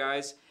with you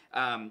guys,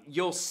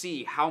 you'll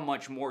see how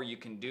much more you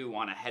can do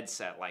on a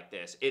headset like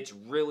this. It's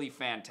really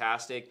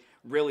fantastic.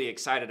 Really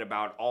excited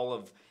about all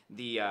of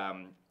the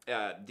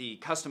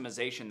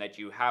customization that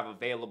you have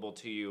available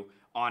to you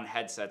on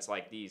headsets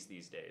like these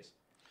days.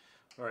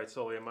 All right,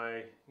 Sully, am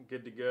I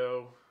good to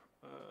go?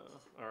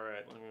 All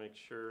right, let me make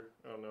sure.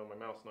 Oh no, my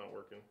mouth's not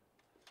working.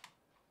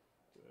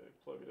 Did I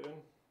plug it in?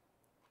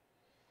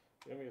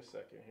 Give me a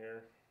second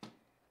here.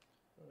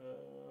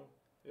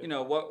 You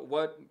know,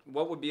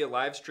 what would be a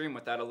live stream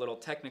without a little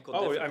technical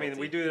Oh, difficulty? I mean,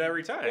 we do it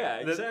every time. Yeah,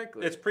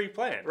 exactly. It's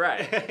pre-planned.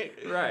 Right,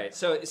 right.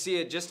 So, see,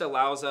 it just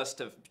allows us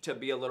to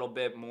be a little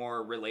bit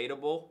more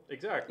relatable.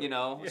 Exactly. You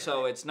know,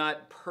 so it's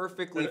not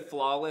perfectly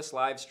flawless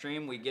live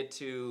stream. We get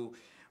to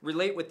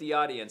relate with the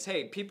audience.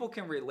 Hey, people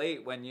can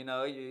relate when, you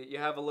know, you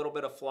have a little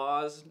bit of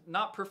flaws.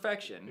 Not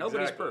perfection.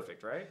 Nobody's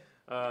perfect, right?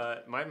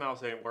 My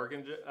mouse ain't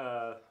working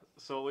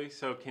solely,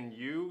 so can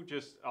you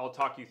just, I'll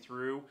talk you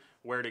through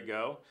where to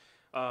go.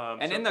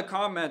 And in the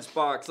comments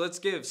box, let's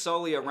give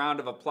Sully a round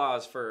of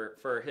applause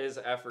for his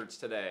efforts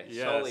today.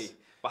 Yes. Sully,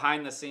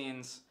 behind the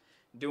scenes,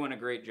 doing a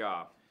great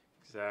job.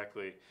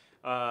 Exactly.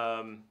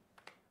 All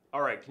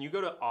right, can you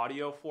go to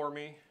audio for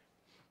me?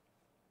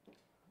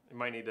 You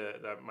might need to,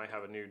 that might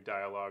have a new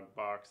dialog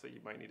box that you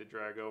might need to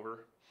drag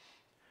over.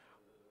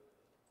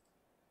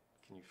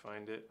 Can you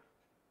find it?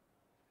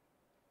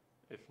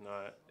 If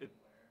not,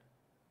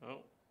 oh.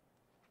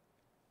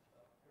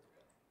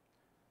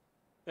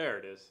 There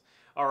it is.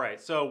 All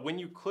right, so when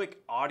you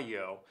click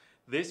audio,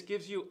 this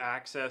gives you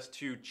access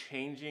to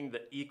changing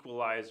the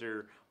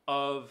equalizer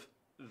of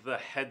the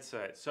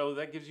headset. So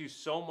that gives you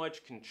so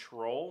much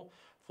control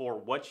for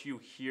what you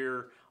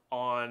hear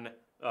on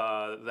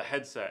the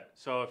headset.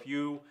 So if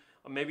you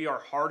maybe are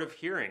hard of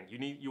hearing,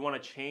 you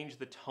want to change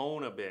the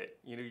tone a bit.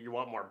 You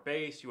want more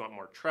bass, you want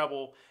more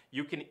treble.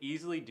 You can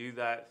easily do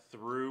that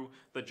through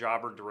the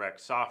Jabra Direct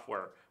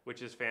software,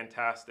 which is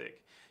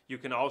fantastic. You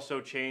can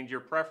also change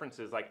your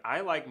preferences. Like I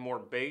like more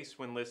bass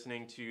when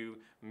listening to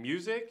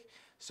music,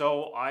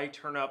 so I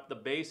turn up the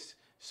bass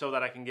so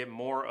that I can get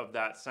more of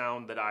that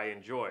sound that I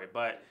enjoy.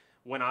 But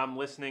when I'm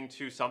listening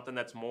to something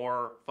that's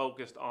more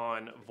focused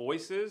on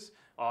voices,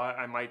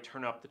 I might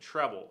turn up the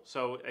treble.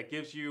 So it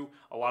gives you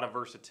a lot of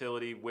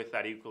versatility with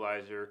that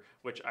equalizer,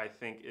 which I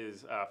think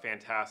is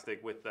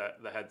fantastic with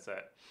the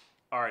headset.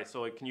 All right,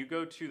 so can you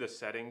go to the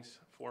settings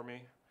for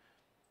me?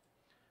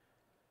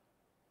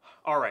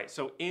 All right,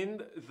 so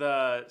in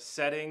the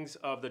settings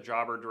of the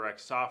Jabra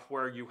Direct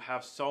software, you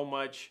have so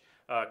much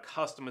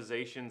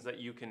customizations that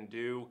you can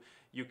do.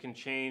 You can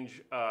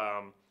change,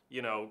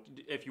 you know,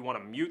 if you want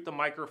to mute the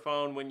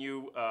microphone when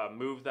you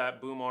move that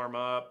boom arm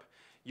up.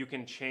 You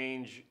can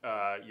change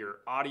your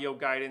audio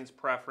guidance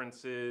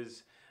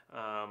preferences,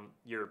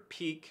 your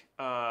peak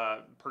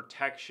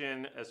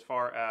protection as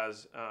far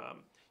as,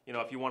 you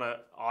know, if you want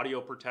audio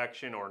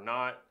protection or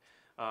not.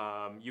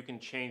 You can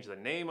change the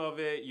name of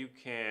it. You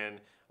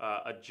can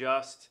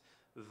adjust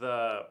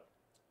the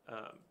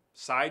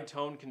side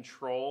tone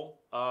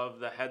control of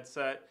the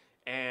headset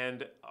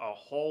and a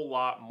whole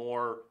lot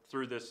more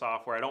through this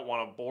software. I don't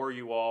want to bore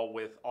you all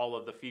with all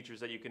of the features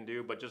that you can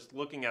do, but just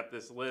looking at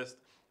this list,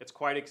 it's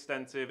quite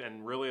extensive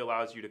and really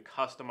allows you to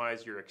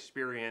customize your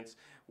experience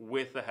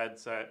with the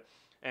headset.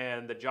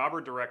 And the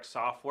Jabra Direct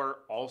software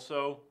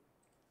also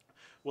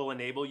will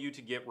enable you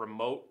to get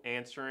remote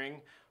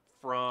answering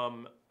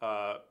from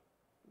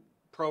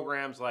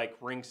programs like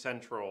Ring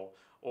Central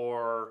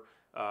or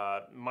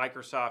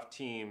Microsoft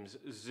Teams,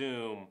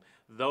 Zoom,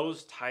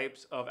 those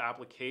types of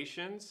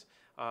applications.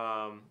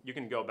 You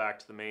can go back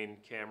to the main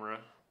camera.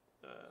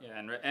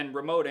 Yeah, and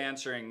remote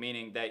answering,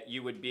 meaning that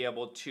you would be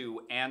able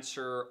to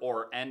answer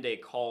or end a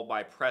call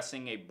by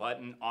pressing a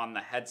button on the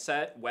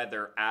headset,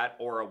 whether at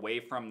or away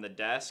from the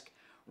desk,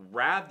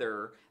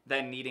 rather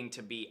than needing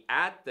to be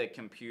at the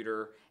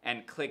computer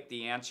and click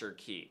the answer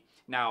key.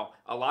 Now,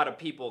 a lot of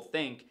people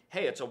think,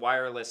 hey, it's a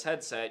wireless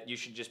headset, you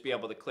should just be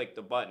able to click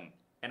the button.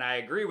 And I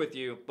agree with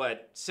you,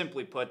 but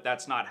simply put,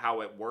 that's not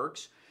how it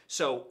works.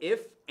 So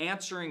if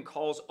answering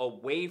calls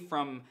away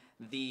from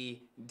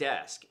the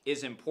desk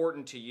is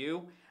important to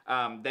you,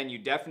 then you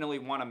definitely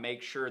want to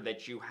make sure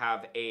that you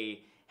have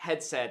a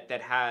headset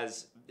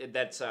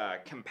that's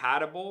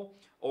compatible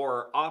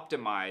or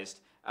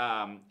optimized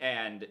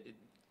and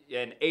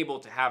able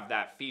to have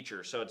that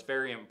feature. So it's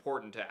very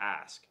important to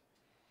ask.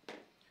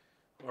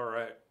 All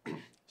right.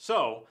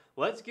 So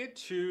let's get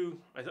to,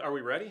 are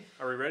we ready?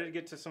 Are we ready to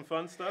get to some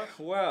fun stuff?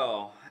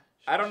 Well,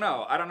 I don't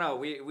know.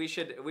 We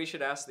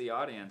should ask the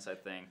audience, I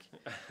think.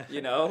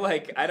 You know,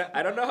 like I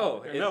don't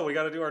know. No, we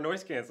got to do our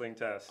noise canceling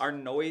test. Our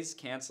noise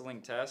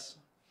canceling test?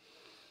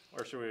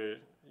 Or should we?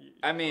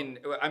 I mean,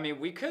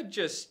 we could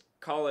just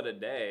call it a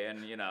day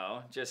and, you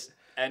know, just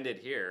end it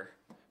here.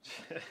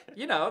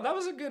 You know, that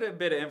was a good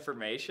bit of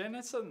information.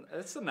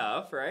 It's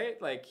enough,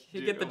 right? Like,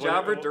 you get the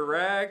Jabra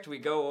Direct, we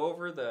go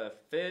over the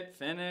fit,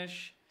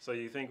 finish. So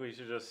you think we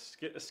should just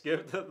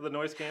skip the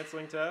noise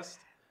canceling test?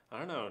 I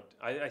don't know.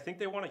 I think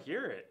they want to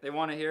hear it. They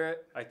want to hear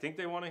it? I think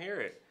they want to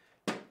hear it.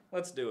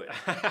 Let's do it.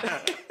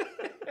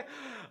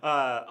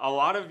 A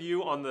lot of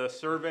you on the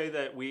survey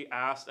that we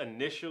asked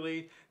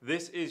initially,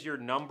 this is your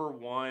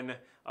 #1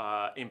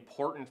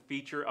 important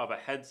feature of a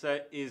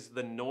headset is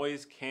the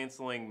noise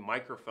canceling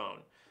microphone.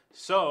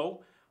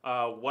 So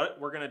what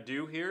we're going to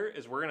do here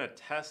is we're going to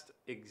test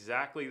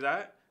exactly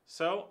that.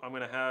 So I'm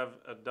gonna have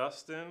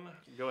Dustin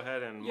go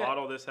ahead and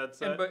model this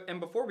headset. And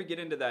before we get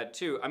into that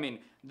too, I mean,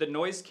 the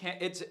noise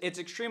it's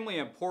extremely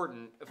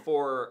important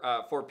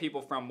for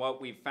people, from what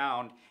we've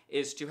found,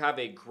 is to have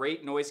a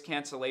great noise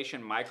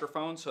cancellation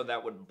microphone, so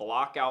that would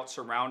block out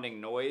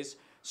surrounding noise,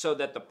 so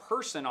that the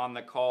person on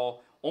the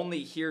call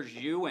only hears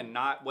you and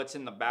not what's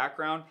in the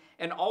background.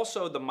 And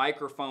also the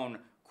microphone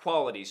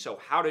quality. So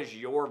how does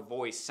your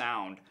voice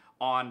sound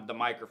on the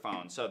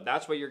microphone? So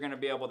that's what you're going to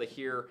be able to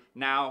hear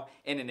now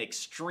in an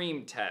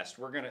extreme test.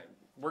 We're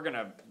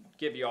gonna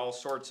give you all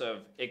sorts of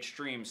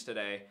extremes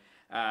today,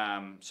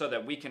 so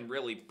that we can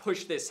really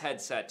push this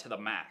headset to the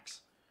max.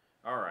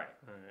 All right.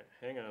 All right,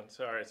 hang on.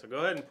 Sorry. So go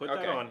ahead and put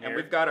that on here. And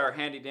we've got our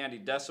handy dandy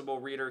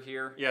decibel reader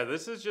here. Yeah,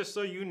 this is just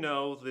so you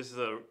know, this is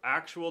an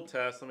actual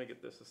test. Let me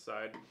get this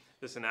aside.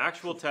 This is an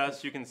actual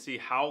test. You can see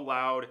how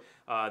loud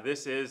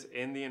this is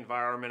in the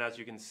environment. As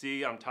you can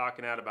see, I'm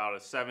talking at about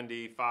a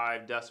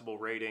 75 decibel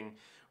rating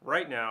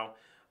right now.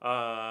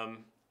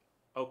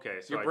 Okay,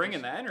 so you're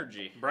bringing the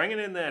energy. Bringing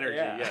in the energy,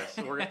 yeah. Yes.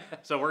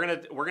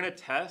 We're gonna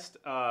test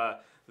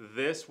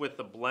this with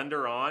the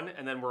blender on,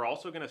 and then we're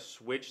also gonna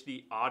switch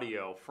the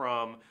audio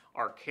from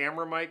our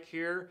camera mic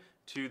here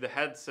to the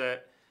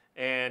headset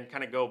and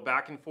kind of go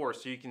back and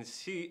forth, so you can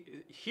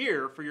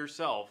hear for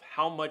yourself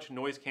how much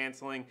noise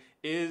canceling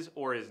is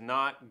or is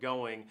not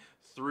going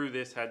through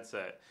this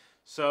headset.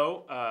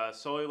 So,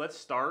 let's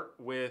start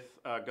with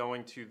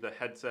going to the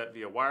headset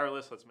via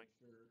wireless. Let's make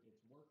sure it's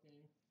working.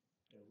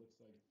 It looks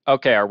like...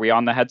 Okay, are we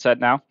on the headset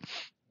now?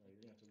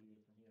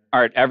 All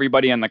right,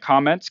 everybody in the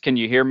comments, can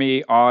you hear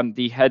me on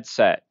the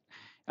headset?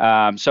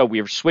 So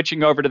we're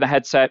switching over to the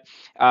headset.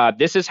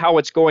 This is how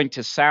it's going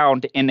to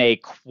sound in a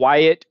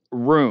quiet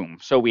room.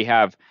 So we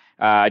have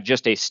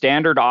just a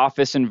standard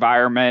office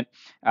environment,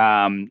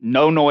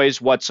 no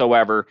noise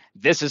whatsoever.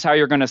 This is how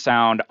you're going to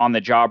sound on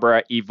the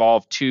Jabra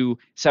Evolve2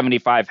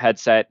 75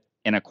 headset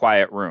in a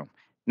quiet room.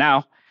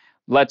 Now,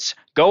 let's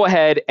go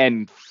ahead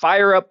and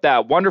fire up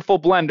that wonderful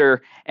blender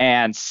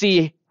and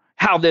see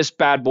how this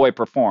bad boy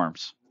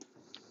performs.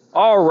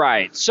 All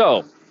right,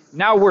 so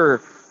now we're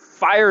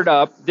fired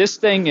up. This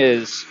thing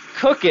is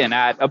cooking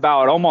at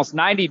about almost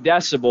 90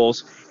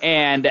 decibels,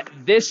 and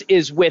this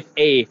is with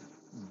a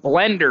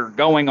blender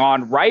going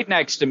on right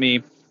next to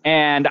me.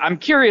 And I'm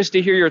curious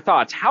to hear your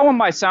thoughts. How am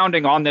I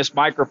sounding on this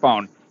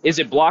microphone? Is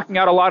it blocking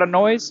out a lot of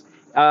noise?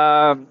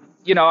 I'm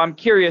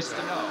curious to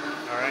know.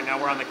 All right,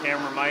 now we're on the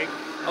camera mic.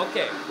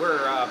 Okay, we're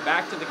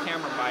back to the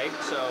camera mic,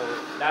 so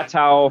that's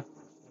how.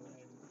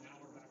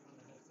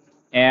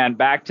 And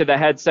back to the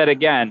headset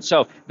again.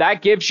 So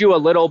that gives you a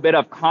little bit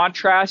of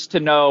contrast to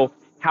know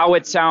how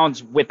it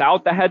sounds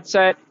without the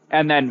headset,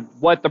 and then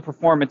what the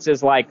performance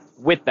is like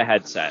with the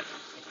headset.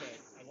 Okay,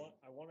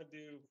 I want to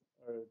do.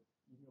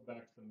 You can go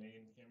back to the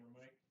main camera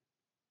mic.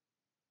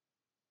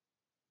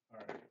 All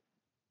right.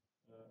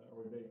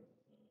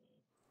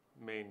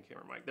 Main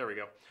camera mic. There we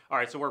go. All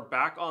right, so we're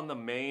back on the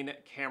main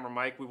camera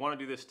mic. We want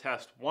to do this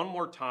test one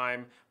more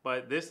time,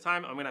 but this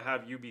time I'm going to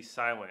have you be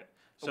silent.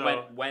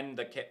 So when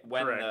the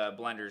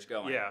blender's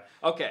going. Yeah.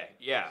 Okay.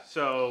 Yeah.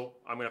 So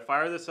I'm gonna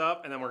fire this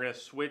up, and then we're gonna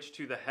switch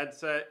to the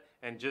headset,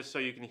 and just so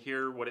you can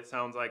hear what it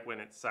sounds like when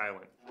it's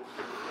silent. All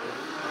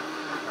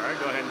right,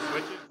 go ahead and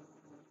switch it.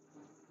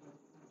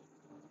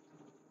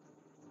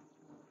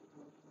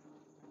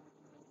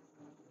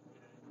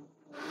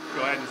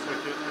 Go ahead and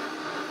switch it.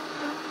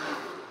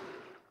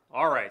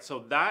 All right, so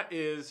that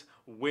is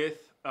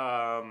with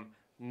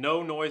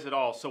no noise at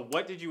all. So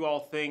what did you all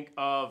think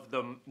of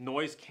the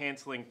noise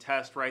canceling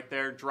test right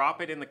there?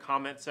 Drop it in the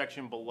comment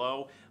section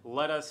below.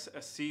 Let us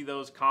see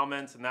those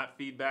comments and that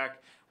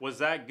feedback. Was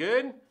that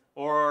good,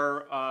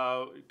 or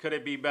could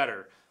it be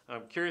better?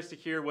 I'm curious to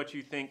hear what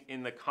you think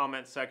in the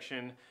comment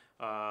section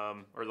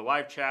or the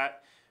live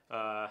chat.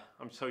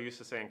 I'm so used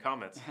to saying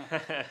comments.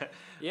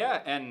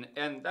 Yeah, and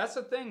that's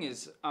the thing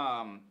is,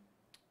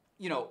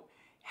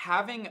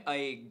 having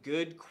a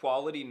good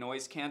quality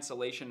noise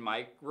cancellation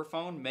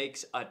microphone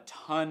makes a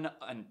ton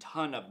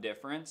of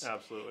difference.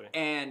 Absolutely.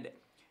 And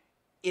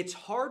it's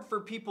hard for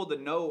people to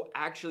know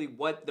actually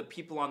what the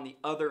people on the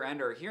other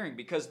end are hearing,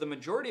 because the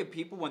majority of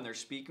people, when they're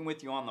speaking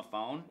with you on the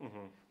phone,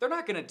 they're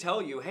not going to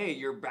tell you, hey,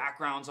 your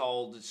background's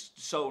all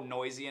so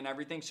noisy and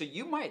everything. So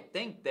you might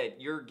think that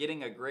you're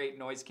getting a great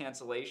noise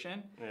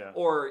cancellation,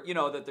 or,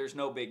 that there's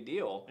no big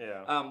deal.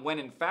 When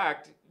in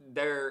fact,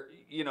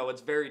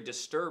 it's very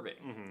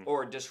disturbing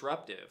or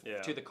disruptive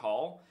to the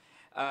call.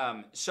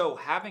 So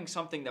having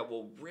something that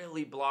will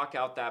really block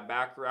out that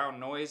background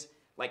noise,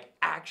 like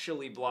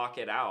actually block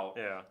it out,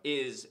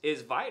 is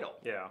vital.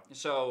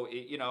 So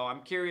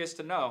I'm curious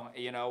to know.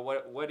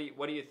 What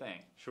do you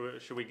think?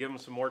 Should we give them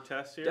some more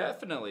tests here?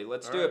 Definitely,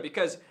 let's do it,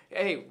 because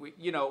hey,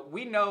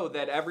 we know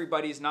that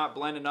everybody's not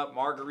blending up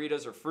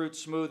margaritas or fruit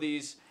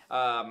smoothies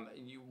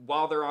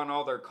while they're on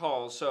all their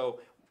calls. So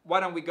why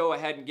don't we go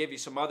ahead and give you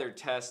some other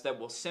tests that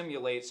will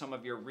simulate some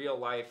of your real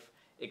life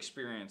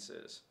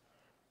experiences?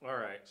 All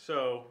right,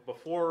 so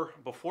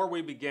before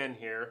we begin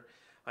here,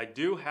 I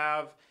do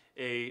have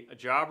a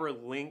Jabra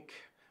link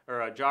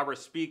or a Jabra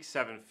Speak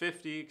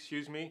 750,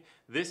 excuse me.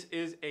 This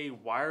is a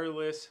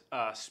wireless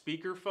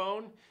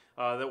speakerphone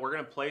that we're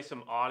going to play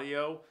some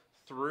audio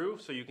through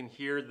so you can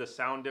hear the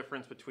sound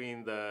difference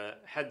between the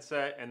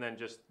headset and then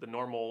just the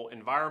normal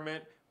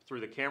environment through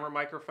the camera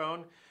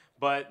microphone.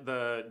 But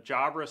the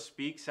Jabra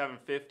Speak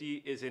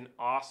 750 is an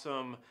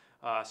awesome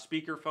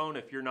speakerphone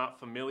if you're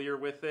not familiar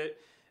with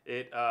it.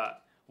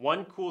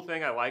 One cool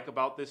thing I like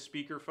about this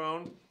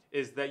speakerphone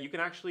is that you can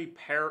actually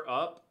pair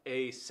up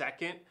a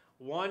second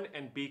one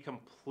and be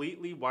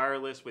completely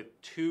wireless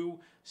with two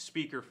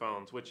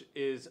speakerphones, which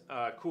is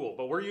cool.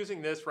 But we're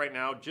using this right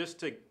now just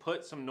to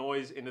put some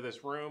noise into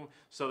this room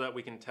so that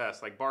we can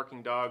test, like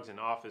barking dogs and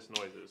office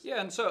noises.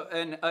 Yeah,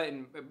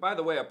 and by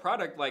the way, a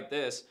product like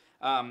this,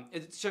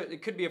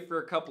 it could be for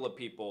a couple of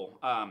people.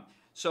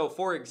 So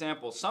for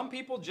example, some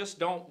people just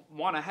don't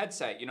want a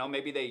headset. You know,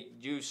 maybe they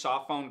use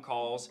soft phone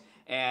calls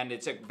and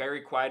it's a very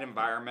quiet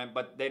environment,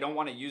 but they don't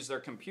want to use their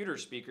computer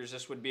speakers.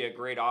 This would be a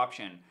great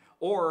option.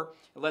 Or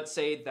let's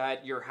say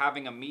that you're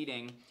having a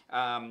meeting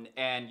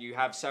and you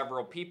have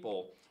several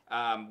people,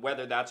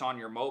 whether that's on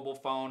your mobile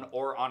phone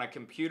or on a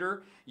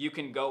computer, you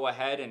can go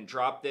ahead and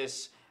drop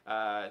this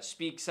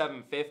Speak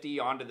 750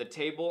 onto the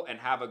table and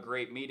have a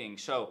great meeting.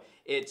 So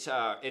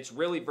it's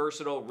really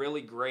versatile,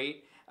 really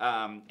great,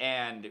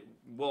 and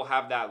we'll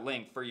have that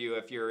link for you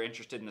if you're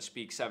interested in the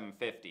Speak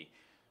 750.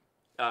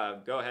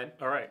 Go ahead.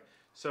 All right,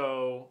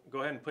 so go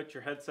ahead and put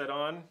your headset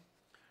on.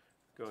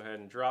 Go ahead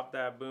and drop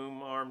that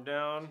boom arm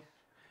down.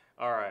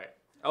 All right.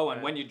 Oh,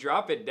 and when you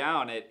drop it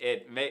down,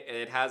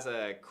 it has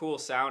a cool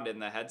sound in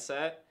the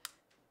headset.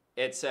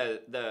 It says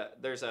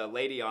there's a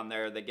lady on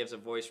there that gives a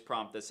voice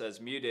prompt that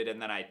says muted,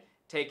 and then I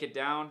take it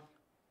down,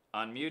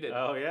 unmuted.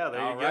 Oh yeah,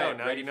 there you go.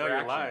 Now you know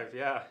you're live.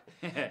 Yeah.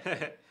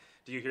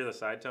 Do you hear the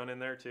side tone in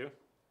there too?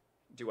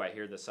 Do I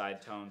hear the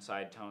side tone,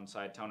 side tone,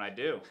 side tone? I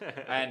do.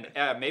 And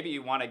maybe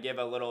you want to give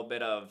a little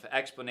bit of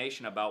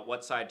explanation about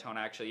what side tone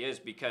actually is,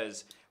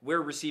 because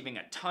we're receiving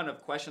a ton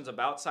of questions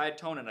about side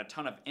tone and a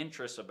ton of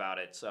interest about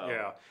it. So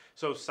yeah.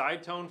 So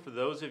side tone, for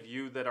those of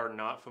you that are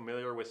not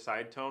familiar with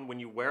side tone, when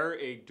you wear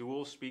a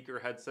dual speaker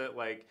headset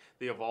like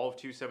the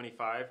Evolve2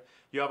 75,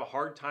 you have a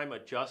hard time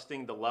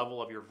adjusting the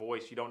level of your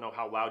voice. You don't know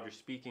how loud you're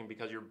speaking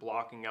because you're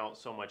blocking out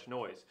so much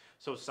noise.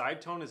 So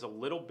side tone is a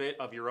little bit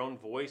of your own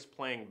voice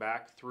playing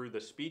back through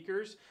the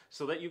speakers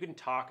so that you can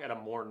talk at a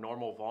more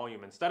normal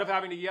volume. Instead of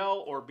having to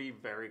yell or be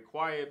very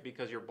quiet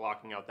because you're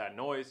blocking out that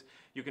noise,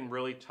 you can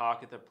really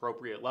talk at the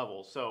appropriate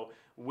level. So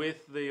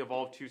with the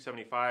Evolve2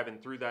 75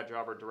 and through that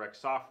Jabra Direct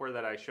software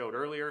that I showed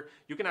earlier,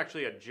 you can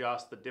actually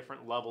adjust the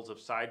different levels of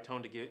side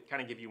tone to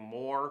kind of give you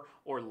more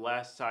or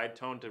less side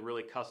tone to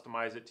really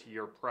customize it to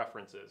your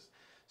preferences.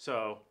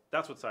 So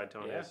that's what side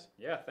tone is.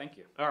 Yeah, thank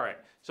you. All right,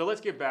 so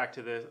let's get back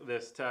to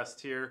this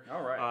test here.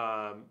 All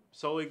right.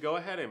 Sully, go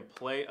ahead and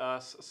play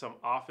us some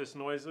office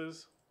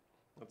noises.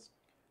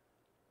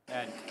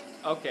 And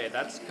okay,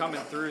 that's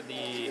coming through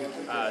the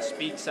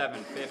Speak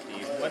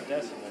 750. What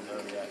decibels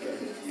are we at here?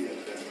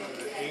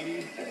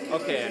 80.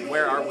 Okay, and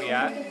where are we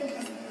at?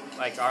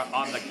 Like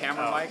on the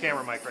camera mic?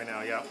 Camera mic right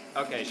now, yeah.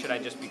 Okay, should I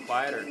just be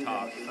quiet or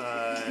talk?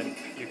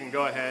 You can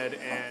go ahead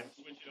and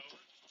switch it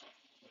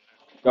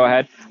over. Go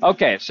ahead.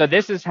 Okay, so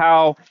this is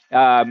how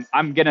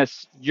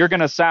you're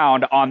gonna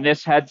sound on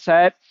this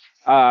headset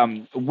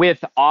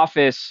with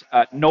office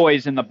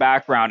noise in the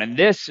background, and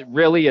this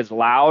really is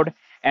loud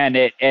and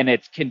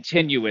it's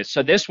continuous.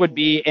 So this would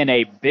be in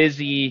a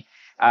busy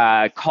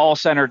call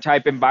center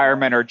type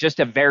environment or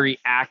just a very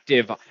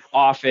active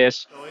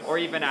office. Or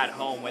even at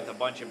home with a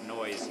bunch of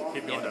noise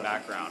in the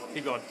background.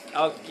 Keep going.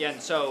 Oh, yeah,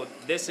 and so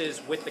this is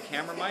with the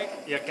camera mic?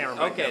 Yeah, camera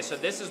mic. Okay, yeah. So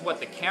this is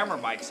what the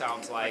camera mic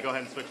sounds like. Go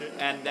ahead and switch it.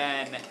 And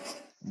then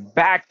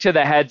back to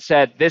the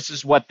headset, this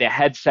is what the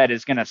headset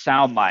is going to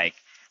sound like.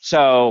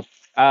 So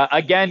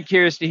again,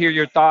 curious to hear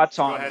your thoughts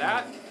on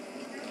that.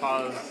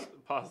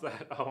 Pause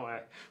that. Oh my.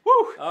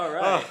 Woo! All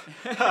right.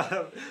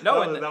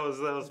 No, that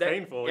was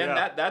painful. And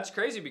yeah. that's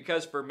crazy,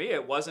 because for me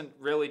it wasn't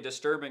really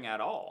disturbing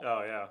at all.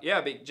 Oh yeah.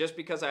 Yeah, just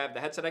because I have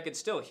the headset, I could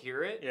still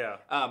hear it. Yeah.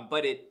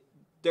 But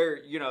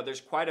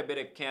there's quite a bit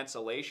of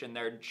cancellation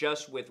there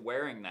just with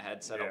wearing the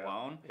headset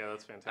alone. Yeah,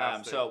 that's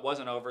fantastic. So it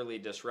wasn't overly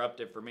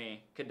disruptive for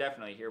me. Could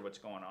definitely hear what's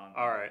going on.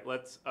 All right,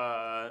 let's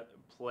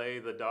play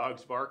the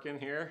dogs barking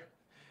here.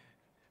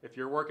 If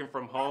you're working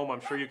from home, I'm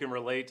sure you can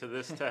relate to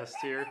this test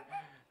here.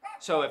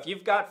 So if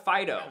you've got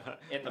Fido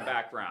in the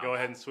background, go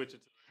ahead and switch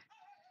it.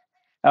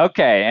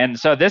 Okay, and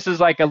so this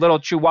is like a little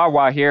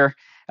chihuahua here,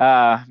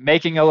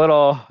 making a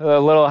little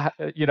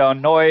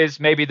noise.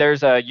 Maybe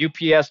there's a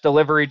UPS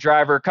delivery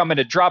driver coming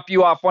to drop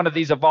you off one of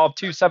these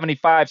Evolve2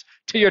 75s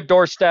to your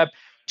doorstep.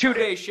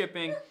 2-day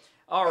shipping.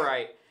 All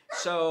right.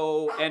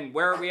 So, and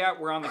where are we at?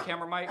 We're on the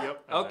camera mic?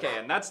 Yep. Okay,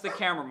 and that's the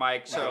camera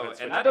mic. So,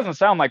 and that doesn't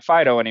sound like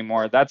Fido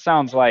anymore. That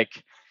sounds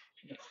like,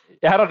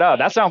 I don't know.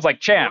 That sounds like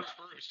Champ.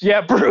 Bruce.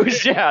 Yeah,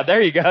 Bruce. Yeah,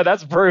 there you go.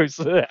 That's Bruce.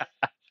 This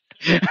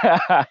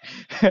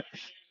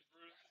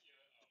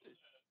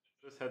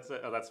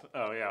headset.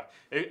 Oh yeah.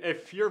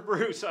 If you're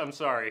Bruce, I'm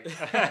sorry.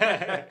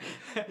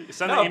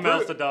 Send No, the emails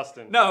Bruce- to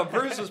Dustin. No,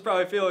 Bruce was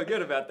probably feeling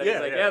good about that. He's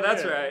like, yeah,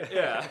 that's right.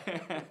 Yeah.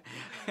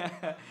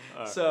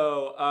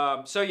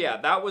 So yeah,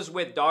 that was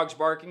with dogs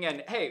barking.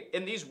 And hey,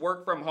 in these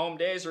work from home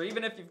days, or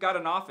even if you've got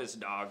an office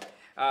dog,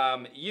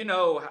 you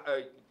know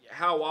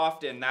how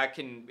often that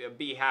can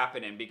be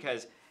happening,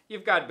 because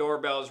you've got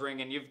doorbells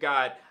ringing, you've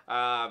got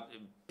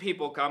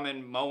people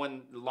coming,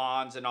 mowing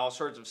lawns and all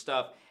sorts of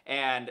stuff.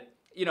 And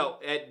you know,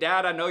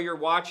 Dad, I know you're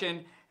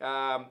watching.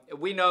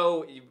 We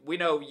know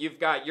you've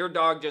got your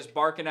dog just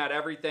barking at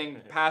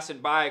everything passing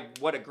by.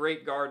 What a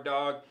great guard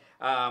dog.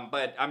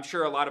 But I'm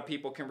sure a lot of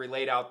people can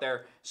relate out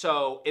there.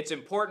 So it's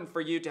important for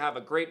you to have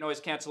a great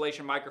noise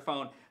cancellation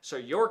microphone, so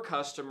your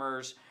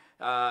customers,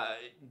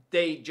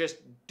 they just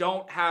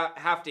don't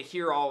have to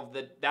hear all of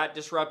that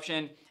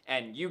disruption,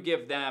 and you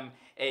give them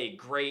a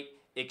great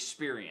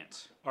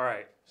experience. All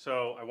right.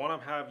 So I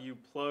want to have you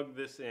plug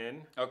this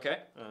in. Okay.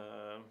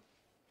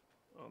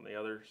 On the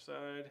other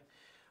side.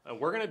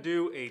 We're going to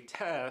do a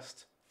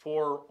test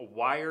for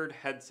wired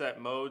headset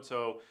mode.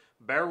 So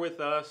bear with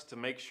us to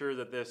make sure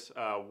that this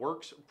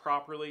works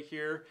properly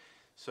here.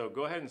 So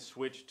go ahead and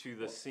switch to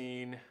the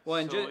scene. Well,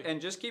 and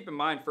just keep in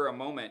mind for a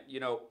moment, you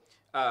know,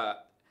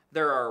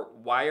 there are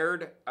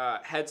wired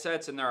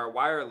headsets and there are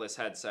wireless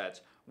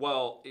headsets.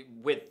 Well,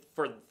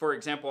 for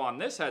example, on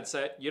this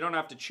headset, you don't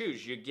have to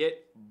choose. You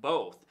get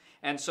both.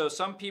 And so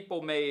some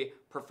people may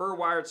prefer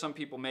wired, some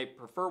people may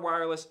prefer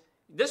wireless.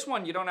 This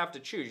one, you don't have to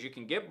choose. You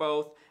can get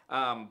both,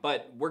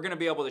 but we're going to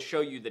be able to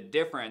show you the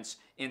difference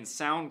in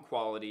sound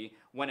quality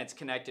when it's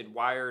connected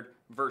wired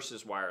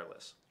versus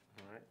wireless.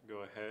 All right, go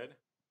ahead.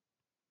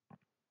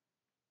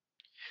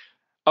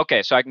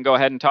 Okay, so I can go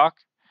ahead and talk?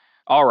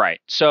 All right,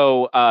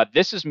 so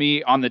this is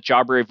me on the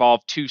Jabra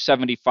Evolve2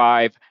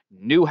 75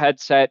 new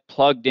headset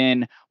plugged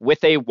in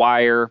with a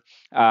wire.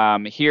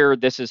 Here,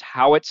 this is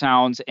how it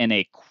sounds in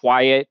a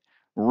quiet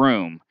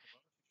room.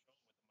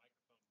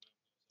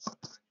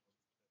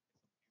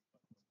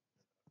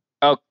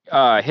 Oh,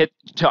 hit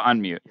to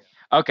unmute.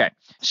 Okay,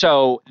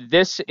 so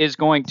this is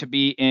going to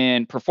be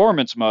in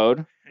performance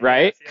mode,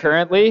 right? Yes.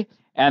 Currently,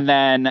 and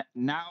then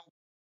now.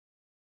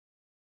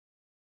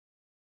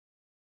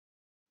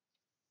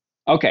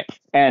 Okay,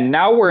 and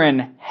now we're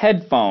in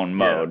headphone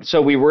mode. Yeah.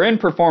 So we were in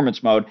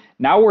performance mode.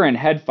 Now we're in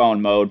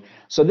headphone mode.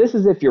 So this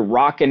is if you're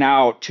rocking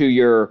out to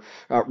your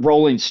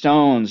Rolling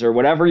Stones or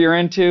whatever you're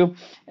into.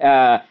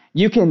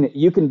 You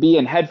can be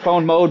in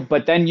headphone mode,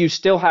 but then you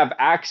still have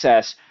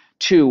access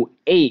to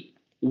 8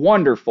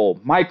 wonderful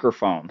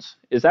microphones.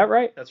 Is that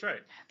right? That's right.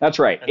 That's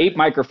right. And 8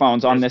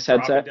 microphones on this drop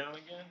it headset. down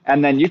again.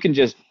 And then you can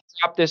just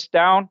drop this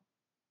down.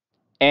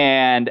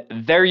 And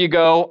there you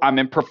go. I'm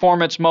in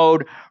performance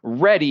mode,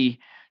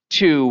 ready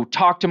to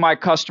talk to my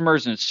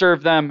customers and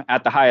serve them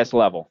at the highest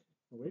level.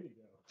 Way to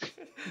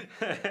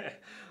go.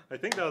 I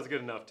think that was a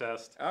good enough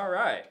test. All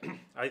right.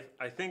 I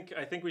think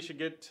we should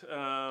get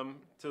to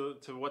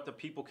what the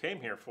people came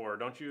here for.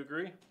 Don't you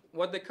agree?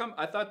 What they come?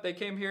 I thought they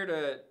came here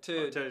to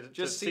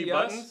just see see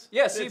buttons? us.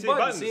 Yeah, see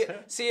buttons.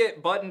 buttons. See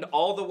it buttoned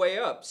all the way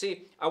up.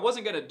 See, I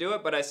wasn't gonna do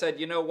it, but I said,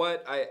 you know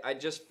what? I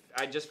just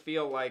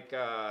feel like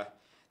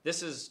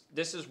this is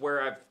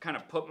where I've kind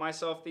of put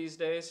myself these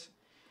days.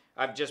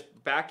 I've just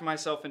backed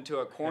myself into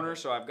a corner,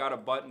 so I've got to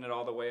button it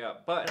all the way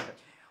up. But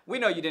we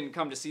know you didn't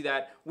come to see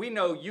that. We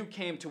know you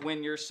came to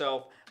win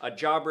yourself a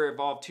Jabra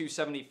Evolve2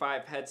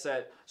 75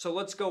 headset. So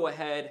let's go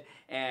ahead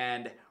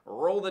and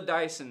roll the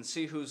dice and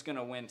see who's going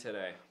to win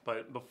today.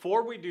 But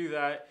before we do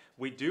that,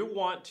 we do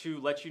want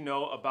to let you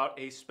know about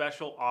a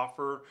special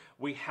offer.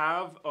 We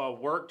have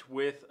worked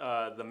with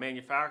the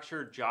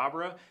manufacturer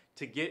Jabra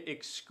to get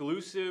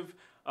exclusive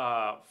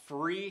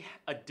free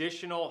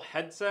additional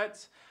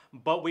headsets.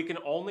 But we can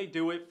only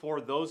do it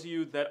for those of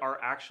you that are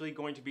actually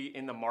going to be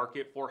in the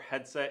market for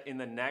headset in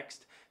the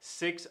next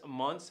 6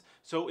 months.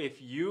 So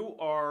if you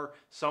are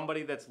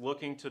somebody that's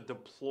looking to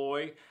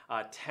deploy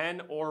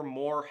 10 or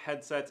more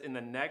headsets in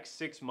the next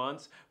 6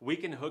 months, we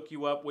can hook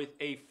you up with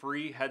a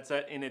free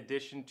headset in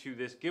addition to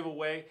this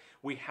giveaway.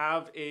 We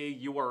have a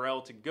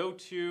URL to go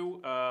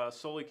to.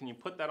 Sully, can you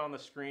put that on the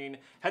screen?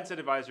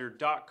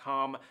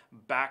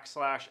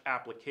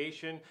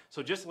 headsetadvisor.com/application.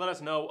 So just let us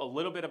know a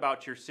little bit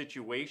about your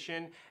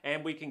situation,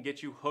 and we can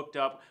get you hooked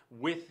up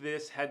with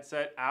this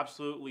headset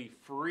absolutely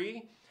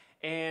free.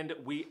 And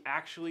we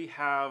actually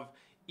have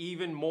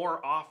even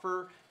more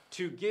offer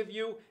to give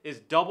you is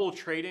double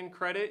trade-in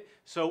credit.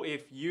 So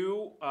if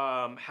you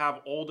have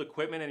old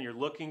equipment and you're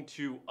looking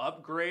to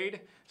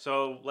upgrade,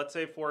 so let's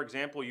say for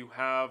example you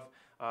have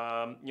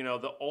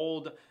the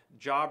old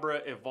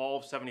Jabra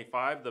Evolve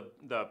 75, the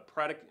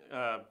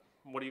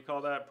what do you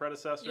call that?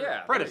 Predecessor?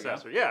 Yeah.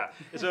 Predecessor, yeah.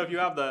 So if you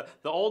have the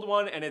old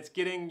one and it's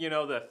getting,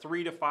 the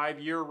 3 to 5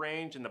 year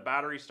range and the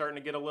battery's starting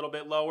to get a little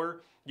bit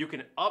lower, you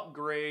can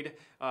upgrade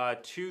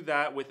to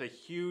that with a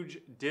huge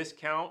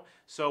discount.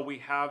 So we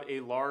have a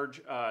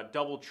large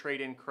double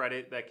trade-in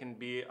credit that can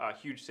be a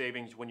huge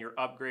savings when you're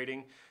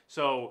upgrading.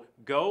 So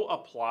go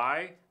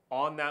apply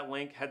on that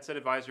link,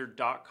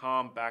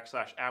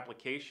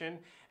 headsetadvisor.com/application,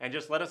 and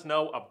just let us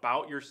know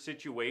about your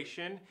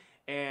situation,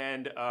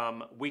 and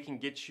we can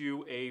get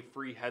you a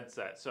free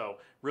headset. So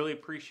really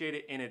appreciate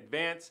it in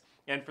advance.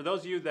 And for those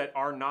of you that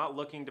are not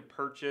looking to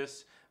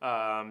purchase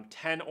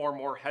 10 or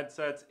more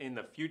headsets in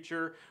the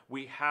future,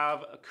 we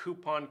have a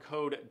coupon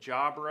code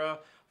Jabra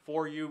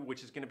for you,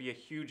 which is going to be a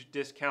huge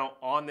discount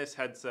on this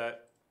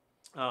headset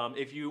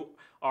if you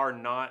are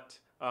not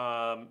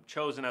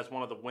chosen as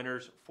one of the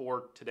winners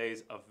for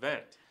today's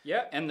event.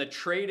 Yeah, and the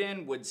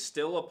trade-in would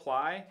still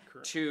apply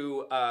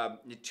to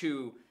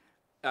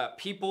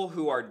people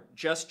who are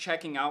just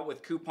checking out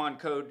with coupon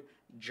code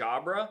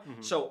Jabra.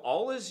 So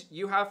all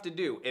you have to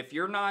do, if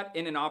you're not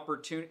in an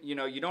opportunity,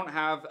 you don't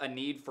have a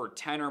need for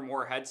 10 or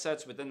more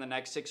headsets within the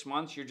next 6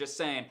 months, you're just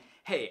saying,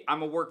 hey,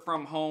 I'm a work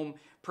from home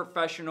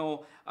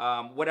professional,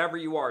 whatever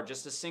you are,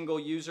 just a single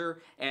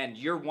user, and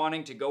you're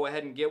wanting to go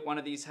ahead and get one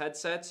of these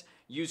headsets,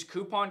 use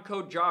coupon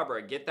code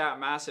Jabra, get that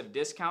massive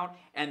discount,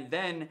 and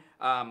then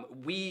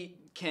we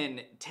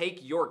can take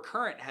your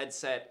current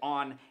headset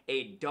on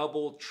a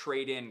double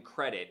trade-in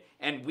credit.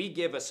 And we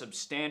give a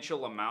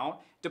substantial amount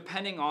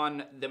depending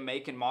on the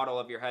make and model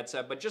of your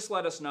headset, but just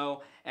let us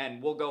know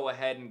and we'll go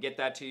ahead and get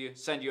that to you,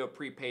 send you a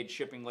prepaid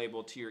shipping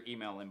label to your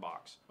email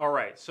inbox. All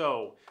right,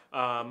 so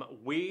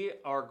we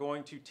are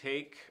going to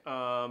take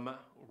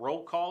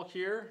roll call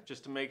here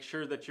just to make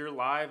sure that you're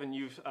live and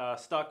you've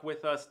stuck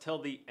with us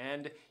till the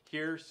end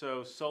here.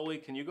 So Sully,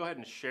 can you go ahead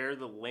and share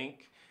the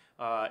link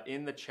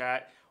in the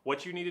chat?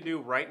 What you need to do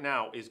right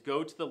now is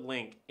go to the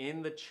link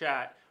in the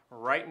chat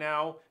right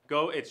now.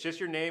 It's just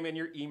your name and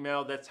your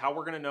email. That's how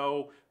we're gonna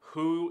know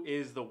who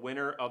is the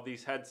winner of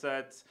these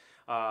headsets.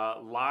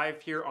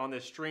 Live here on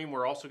this stream,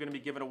 we're also gonna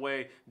be giving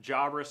away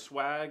Jabra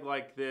swag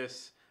like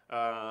this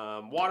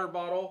water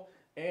bottle,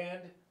 and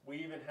we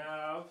even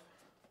have,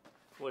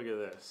 look at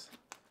this.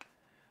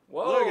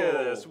 Whoa, look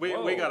at this.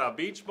 We got a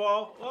beach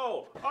ball.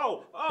 Oh.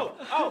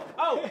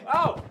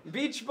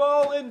 Beach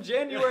ball in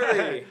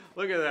January.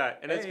 Look at that.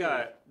 And it's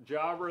got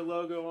Jabra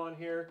logo on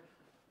here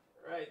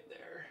right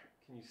there.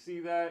 Can you see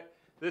that?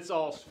 It's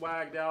all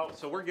swagged out.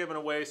 So we're giving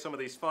away some of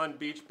these fun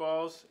beach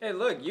balls. Hey,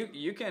 look,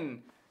 you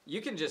can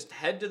just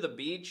head to the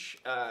beach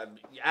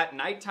at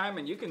nighttime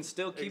and you can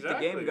still keep the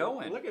game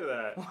going. Look at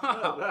that.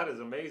 Wow. That is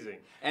amazing.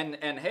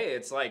 And hey,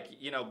 it's like,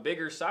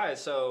 bigger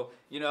size. So,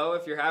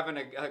 if you're having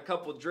a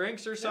couple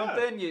drinks or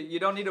something, you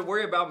don't need to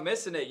worry about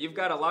missing it. You've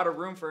got a lot of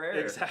room for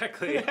air.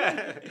 Exactly.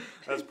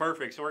 That's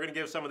perfect. So we're going to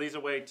give some of these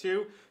away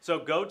too. So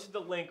go to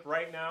the link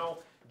right now,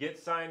 get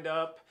signed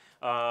up.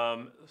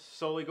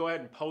 Sully, go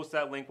ahead and post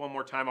that link one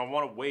more time. I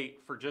want to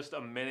wait for just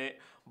a minute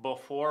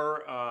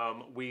before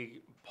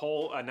we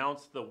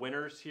announce the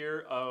winners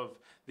here of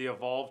the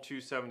Evolve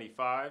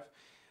 275.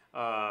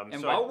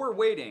 While we're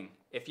waiting,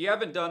 if you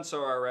haven't done so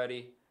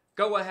already,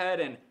 go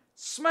ahead and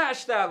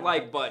smash that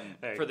like button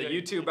for the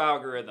YouTube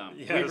algorithm.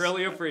 Yes. We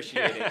really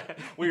appreciate it.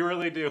 We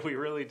really do. We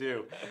really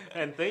do.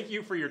 And thank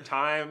you for your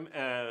time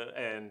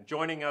and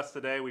joining us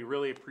today. We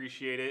really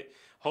appreciate it.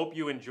 Hope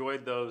you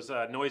enjoyed those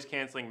noise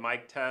canceling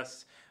mic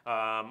tests.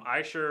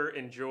 I sure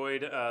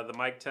enjoyed the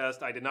mic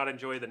test. I did not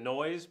enjoy the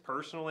noise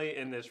personally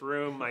in this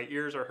room. My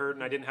ears are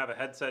hurting. I didn't have a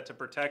headset to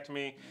protect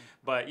me.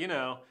 But,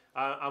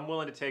 I'm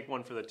willing to take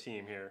one for the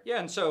team here. Yeah,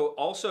 and so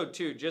also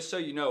too, just so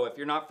you know, if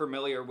you're not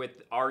familiar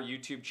with our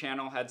YouTube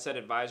channel, Headset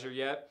Advisor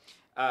yet,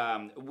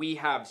 we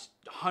have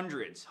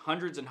hundreds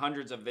and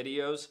hundreds of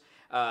videos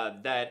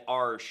that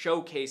are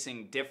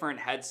showcasing different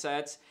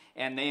headsets,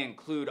 and they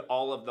include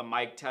all of the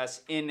mic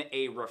tests in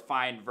a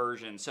refined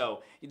version.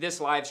 So this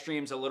live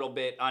stream's a little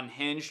bit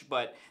unhinged,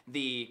 but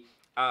the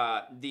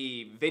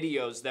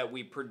videos that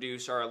we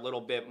produce are a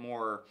little bit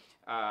more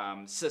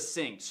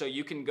succinct. So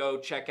you can go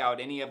check out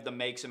any of the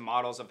makes and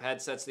models of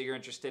headsets that you're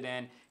interested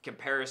in,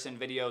 comparison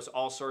videos,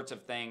 all sorts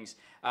of things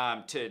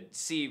to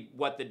see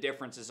what the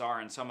differences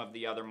are in some of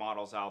the other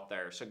models out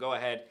there. So go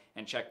ahead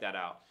and check that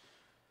out.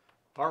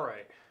 All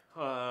right.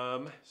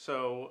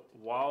 So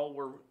while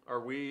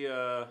we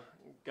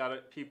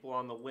got people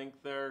on the link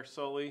there,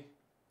 Sully?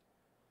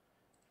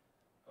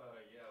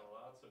 Yeah,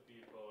 lots of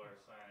people are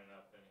signing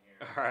up in here.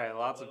 All right,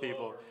 lots of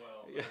people.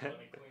 Let me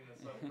clean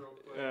this up real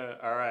quick.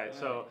 All right,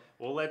 so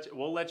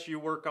we'll let you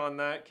work on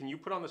that. Can you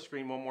put on the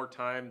screen one more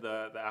time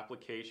the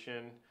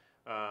application?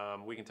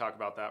 We can talk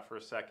about that for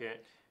a second,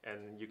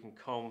 and you can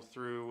comb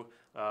through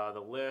the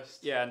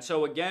list. Yeah, and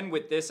so again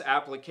with this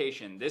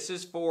application, this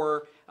is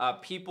for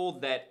people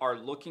that are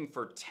looking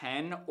for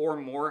 10 or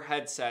more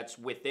headsets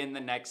within the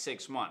next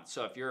 6 months.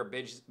 So if you're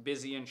a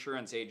busy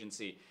insurance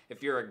agency,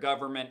 if you're a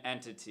government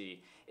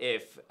entity,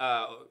 if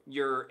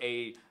you're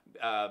a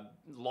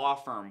law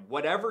firm,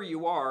 whatever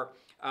you are,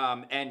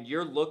 and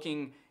you're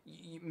looking,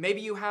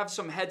 maybe you have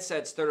some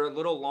headsets that are a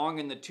little long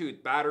in the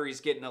tooth,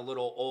 battery's getting a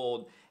little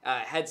old,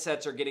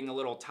 headsets are getting a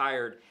little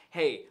tired.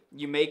 Hey,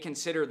 you may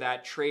consider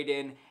that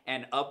trade-in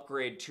and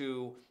upgrade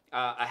to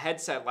a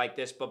headset like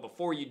this, but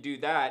before you do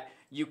that,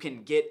 you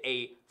can get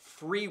a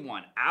free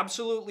one,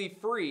 absolutely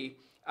free,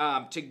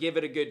 to give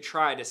it a good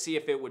try to see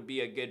if it would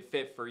be a good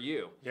fit for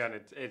you. Yeah,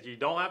 and you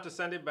don't have to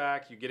send it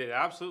back. You get it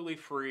absolutely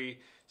free.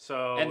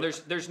 So And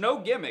there's no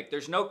gimmick,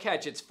 there's no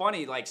catch. It's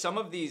funny, like some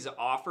of these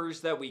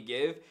offers that we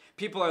give,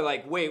 people are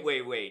like,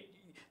 wait.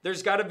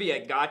 There's got to be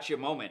a gotcha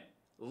moment.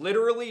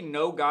 Literally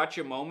no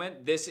gotcha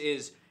moment. This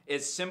is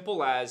as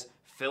simple as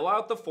fill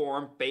out the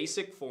form,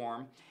 basic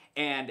form,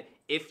 and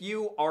if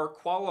you are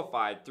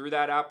qualified through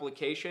that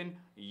application,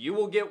 you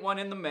will get one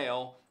in the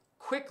mail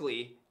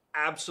quickly,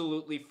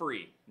 absolutely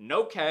free.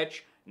 No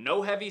catch,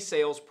 no heavy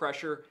sales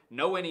pressure,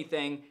 no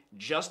anything,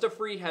 just a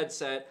free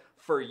headset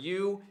for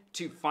you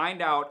to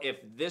find out if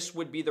this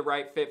would be the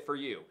right fit for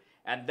you.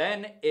 And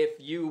then if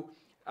you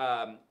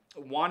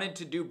wanted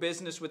to do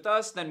business with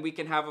us, then we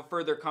can have a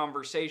further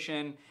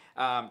conversation,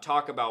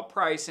 talk about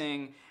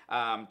pricing,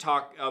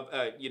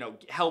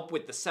 help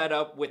with the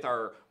setup with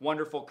our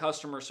wonderful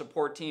customer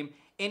support team,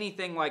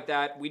 anything like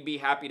that. We'd be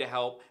happy to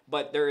help,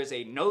 but there is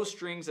a no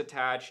strings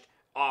attached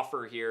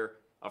offer here,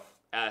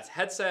 a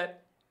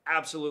headset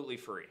absolutely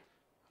free.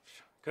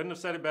 couldn't have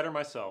said it better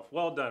myself.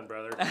 Well done,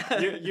 brother.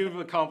 You've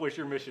accomplished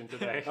your mission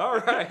today. All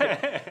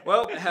right.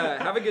 Well,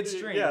 have a good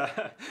stream.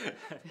 Yeah.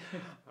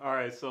 All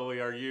right, Sully,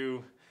 are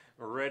you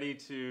ready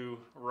to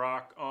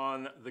rock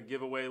on the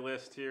giveaway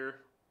list here?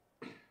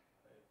 I think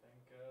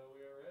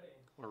we are ready.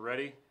 We're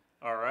ready?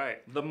 All right.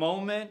 The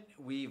moment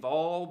we've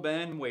all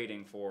been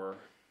waiting for.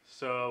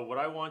 So what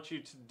I want you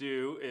to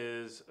do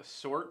is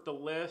sort the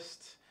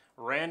list,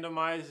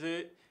 randomize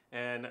it,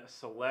 and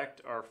select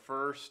our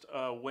first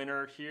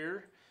winner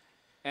here.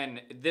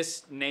 And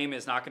this name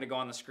is not going to go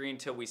on the screen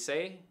till we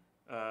say?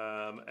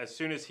 As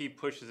soon as he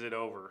pushes it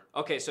over.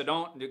 Okay, so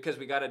don't, because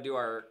we got to do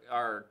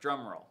our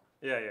drum roll.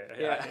 Yeah.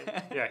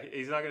 Yeah,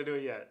 he's not going to do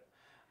it yet.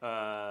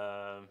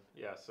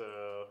 Yeah,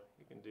 so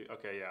you can do,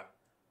 okay, yeah.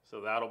 So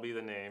that'll be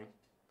the name.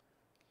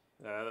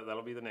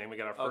 That'll be the name. We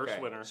got our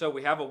first winner. So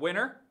we have a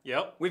winner.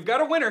 Yep. We've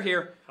got a winner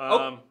here.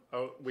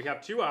 We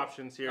have two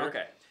options here.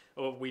 Okay.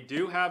 We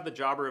do have the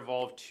Jabra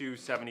Evolve2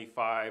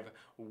 75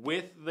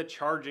 with the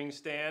charging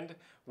stand,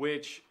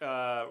 which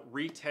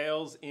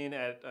retails in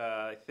at,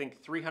 I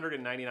think,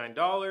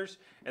 $399.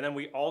 And then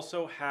we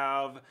also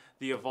have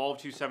the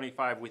Evolve2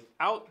 75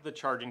 without the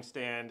charging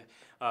stand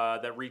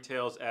that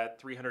retails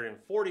at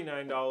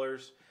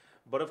 $349.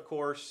 But of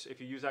course, if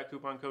you use that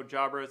coupon code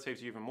Jabra, it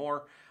saves you even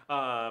more.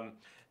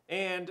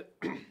 And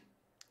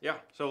yeah,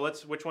 so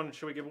which one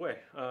should we give away?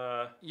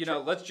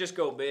 Let's just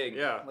go big.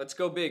 Yeah. Let's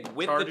go big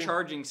with the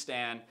charging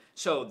stand.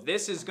 So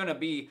this is going to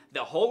be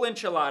the whole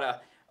enchilada.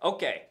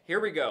 Okay,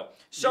 here we go.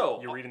 So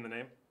you're reading the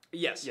name?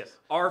 Yes. Yes.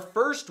 Our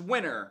first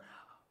winner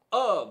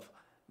of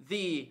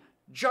the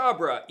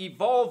Jabra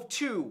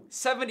Evolve2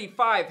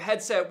 75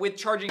 headset with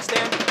charging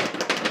stand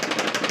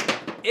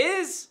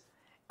is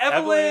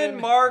Evelyn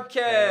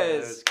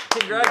Marquez.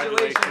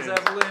 Congratulations,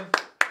 Evelyn.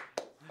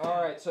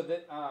 All right, so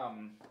that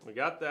we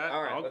got that.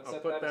 All right, I'll let's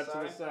set put that that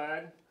to the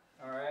side.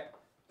 All right,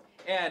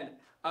 and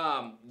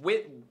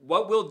with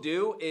what we'll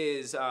do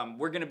is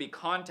we're going to be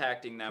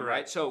contacting them, Correct.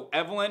 right? So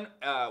Evelyn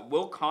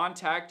will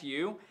contact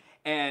you,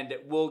 and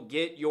we'll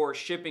get your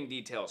shipping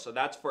details. So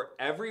that's for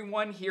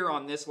everyone here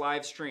on this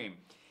live stream.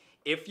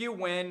 If you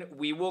win,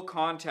 we will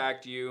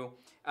contact you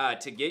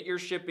to get your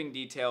shipping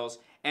details,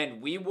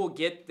 and we will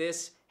get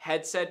this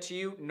headset to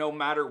you no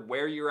matter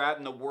where you're at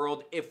in the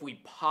world if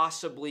we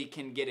possibly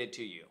can get it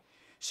to you.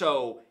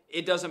 So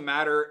it doesn't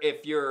matter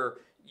if you're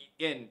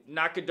in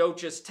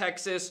Nacogdoches,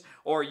 Texas,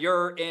 or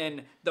you're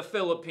in the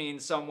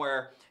Philippines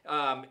somewhere.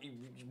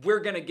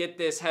 We're going to get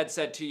this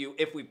headset to you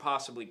if we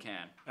possibly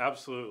can.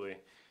 Absolutely.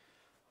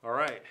 All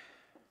right.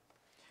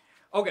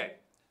 Okay,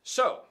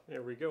 so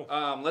there we go.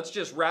 let's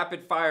just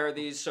rapid fire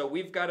these. So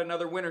we've got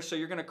another winner, so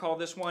you're going to call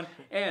this one.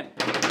 And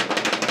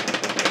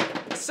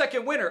the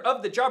second winner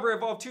of the Jabra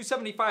Evolve2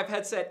 75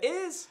 headset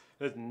is...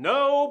 There's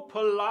No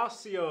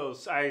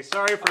Palacios. Sorry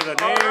for the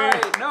All name.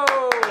 right, no.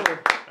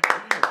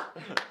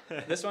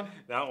 This one?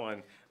 That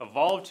one.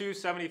 Evolve2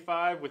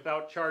 75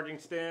 without charging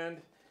stand.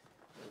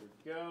 There we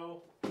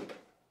go.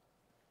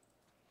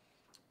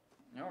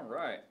 All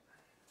right.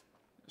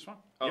 This one?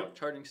 Oh, Yep.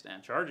 charging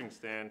stand. Charging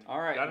stand. All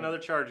right. Got another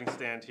charging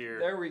stand here.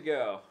 There we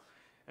go.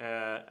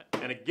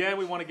 And again,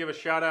 we want to give a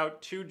shout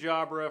out to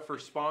Jabra for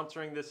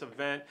sponsoring this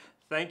event.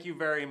 Thank you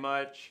very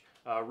much.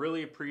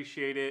 Really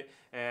appreciate it.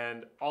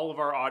 And all of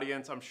our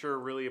audience, I'm sure,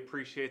 really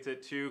appreciates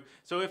it too.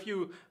 So if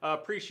you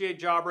appreciate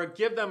Jabra,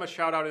 give them a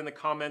shout out in the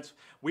comments.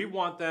 We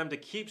want them to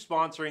keep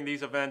sponsoring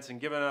these events and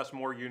giving us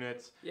more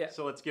units. Yeah.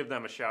 So let's give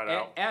them a shout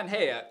out. And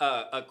hey,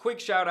 a quick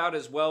shout out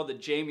as well to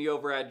Jamie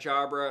over at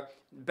Jabra.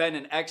 Been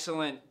an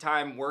excellent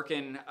time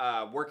working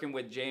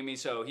with Jamie.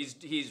 So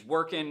he's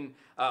working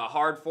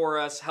hard for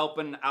us,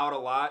 helping out a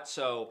lot.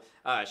 So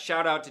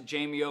shout out to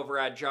Jamie over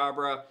at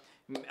Jabra,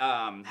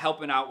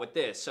 helping out with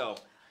this. So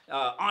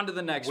on to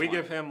the next one. We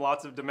give him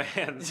lots of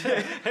demands.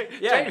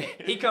 Yeah,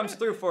 he comes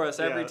through for us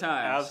every Yeah,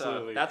 time.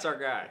 absolutely. So that's our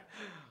guy.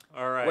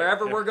 All right.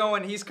 Wherever we're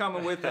going, he's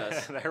coming with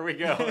us. There we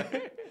go.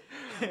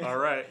 All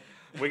right.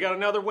 We got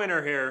another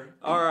winner here.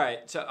 All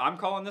right. So I'm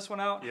calling this one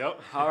out?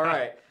 Yep. All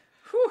right.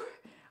 Whew.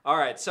 All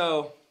right.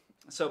 So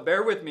So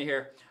bear with me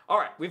here. All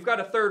right, we've got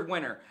a third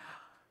winner.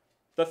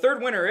 The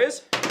third winner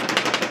is,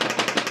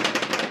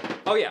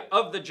 oh yeah,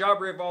 of the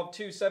Jabra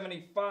Evolve2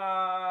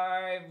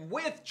 75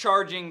 with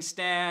charging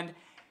stand,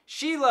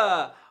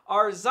 Sheila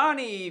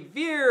Arzani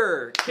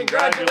Veer.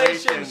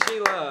 Congratulations,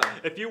 Sheila.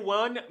 If you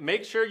won,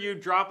 make sure you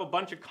drop a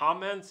bunch of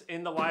comments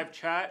in the live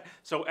chat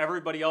so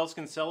everybody else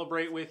can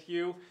celebrate with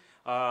you.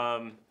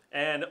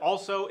 And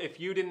also,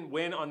 if you didn't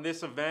win on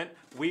this event,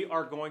 we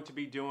are going to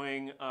be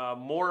doing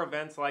more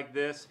events like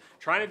this.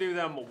 Trying to do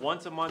them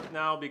once a month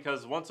now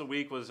because once a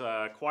week was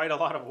quite a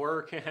lot of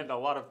work and a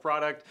lot of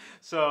product.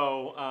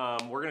 So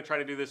we're going to try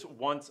to do this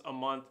once a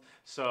month.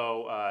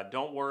 So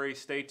don't worry,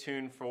 stay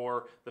tuned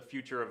for the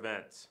future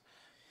events.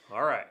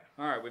 All right.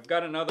 All right, we've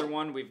got another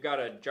one. We've got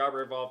a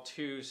Jabra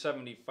Evolve2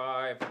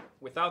 75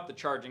 without the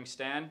charging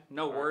stand.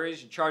 No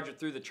worries, you charge it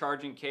through the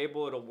charging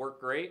cable, it'll work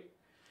great.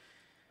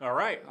 All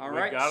right.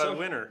 We've got a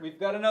winner. We've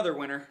got another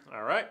winner.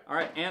 All right. All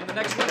right, and the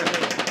next winner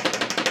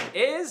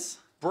is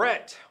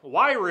Brett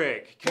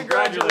Wyrick.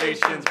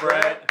 Congratulations,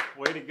 Brett.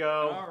 Way to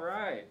go. All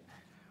right.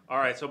 All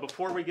right, so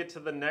before we get to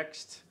the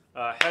next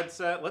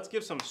headset, let's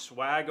give some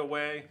swag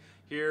away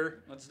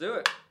here. Let's do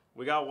it.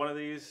 We got one of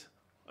these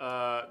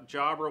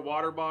Jabra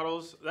water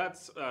bottles.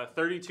 That's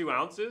 32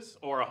 ounces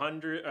or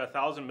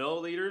 1,000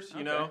 milliliters,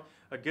 you know.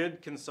 A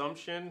good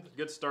consumption,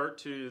 good start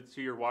to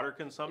your water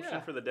consumption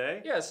for the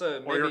day. Yeah,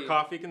 so or your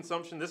coffee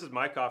consumption. This is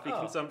my coffee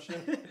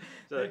consumption.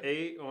 So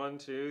 8, 1,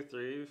 2,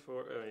 3,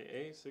 4,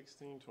 8,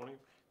 16, 20.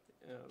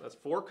 That's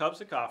 4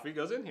 cups of coffee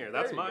goes in here.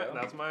 That's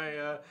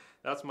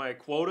my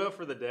quota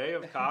for the day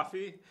of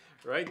coffee,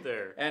 right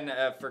there. And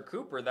for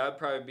Cooper, that would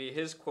probably be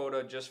his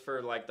quota just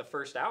for like the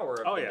first hour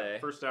of the day.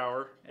 First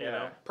hour. You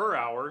know, per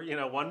hour. You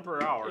know, 1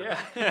 per hour.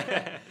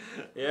 Yeah.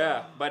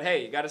 Yeah, but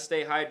hey, you got to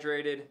stay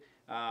hydrated.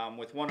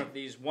 With one of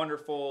these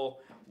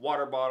wonderful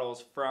water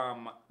bottles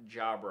from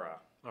Jabra.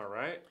 All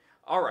right.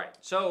 All right.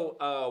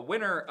 So,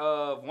 winner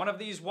of one of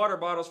these water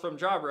bottles from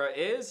Jabra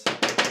is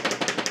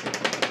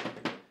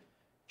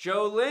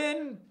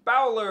Jolynn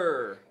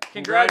Bowler.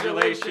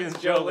 Congratulations,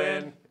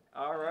 Jolynn.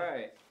 All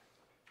right.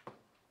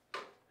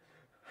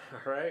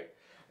 All right.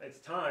 It's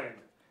time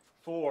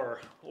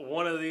for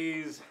one of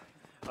these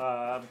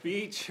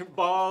beach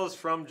balls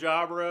from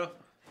Jabra.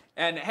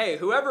 And hey,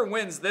 whoever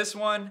wins this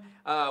one,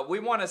 we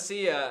want to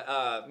see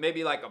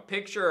maybe like a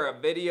picture or a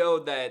video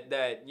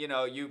that you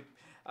know you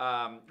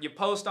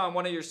post on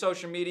one of your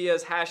social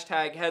medias,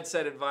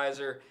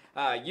 #HeadsetAdvisor.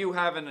 You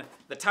having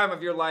the time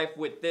of your life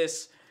with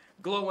this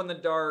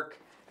glow-in-the-dark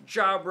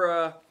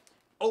Jabra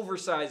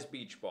oversized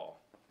beach ball.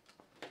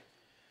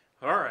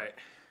 All right.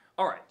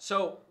 All right,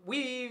 so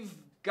we've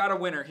got a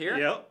winner here.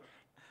 Yep.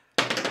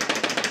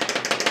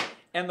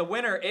 And the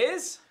winner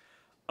is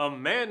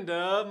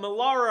Amanda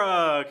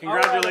Millara.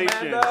 Congratulations.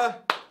 All right, Amanda.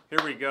 Here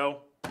we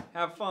go.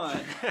 Have fun.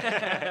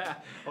 I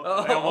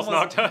almost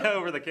knocked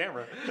over the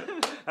camera.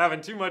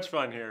 Having too much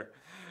fun here.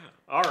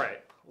 All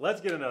right, let's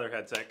get another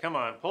headset. Come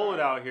on, pull it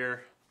out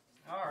here.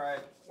 All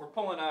right, we're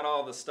pulling out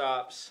all the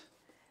stops.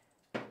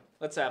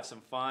 Let's have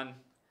some fun.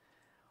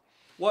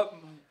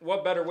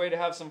 What better way to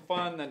have some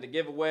fun than to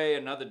give away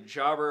another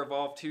Jabra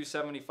Evolve2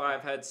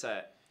 75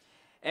 headset?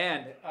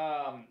 And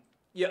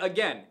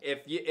again,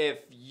 if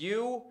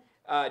you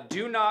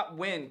do not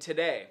win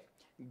today,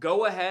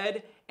 go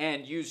ahead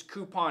and use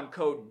coupon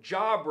code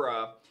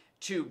JABRA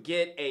to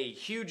get a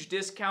huge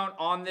discount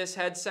on this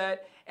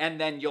headset, and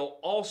then you'll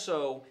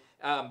also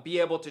be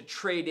able to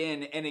trade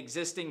in an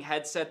existing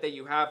headset that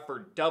you have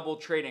for double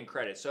trade-in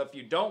credit. So if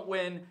you don't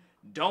win,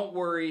 don't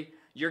worry,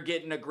 you're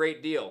getting a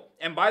great deal.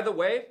 And by the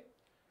way,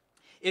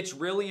 it's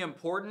really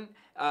important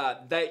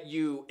that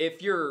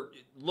if you're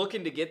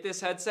looking to get this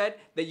headset,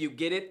 that you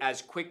get it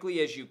as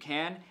quickly as you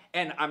can.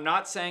 And I'm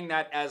not saying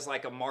that as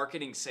like a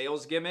marketing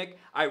sales gimmick.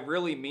 I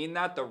really mean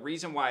that. The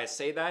reason why I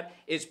say that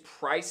is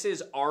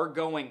prices are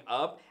going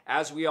up.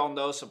 As we all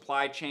know,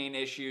 supply chain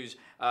issues,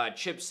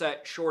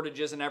 chipset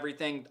shortages and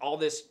everything, all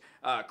this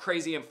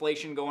crazy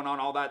inflation going on,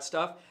 all that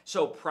stuff.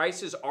 So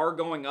prices are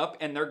going up,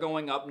 and they're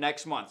going up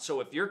next month. So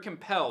if you're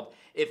compelled,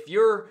 if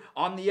you're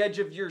on the edge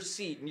of your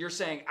seat and you're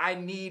saying, I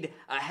need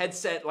a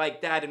headset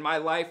like that in my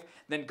life,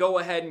 then go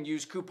ahead and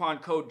use coupon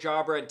code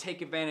JABRA and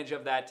take advantage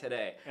of that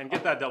today. And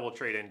get that double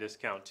trade-in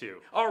discount too.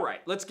 All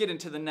right, let's get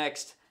into the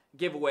next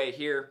giveaway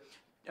here.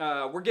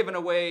 We're giving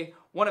away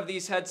one of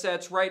these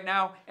headsets right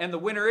now, and the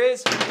winner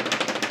is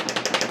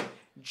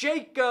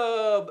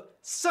Jacob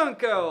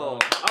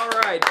Sunkel. All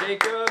right,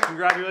 Jacob.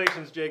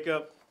 Congratulations,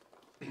 Jacob.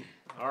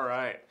 All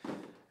right,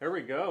 here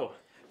we go.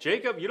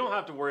 Jacob, you don't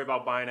have to worry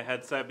about buying a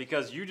headset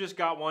because you just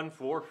got one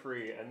for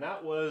free, and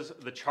that was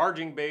the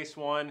charging base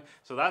one.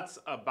 So that's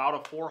about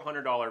a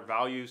 $400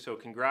 value, so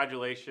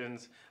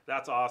congratulations.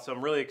 That's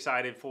awesome. Really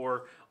excited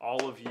for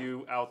all of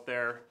you out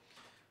there.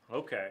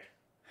 Okay,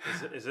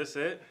 is this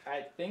it?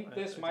 I think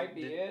this might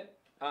be it.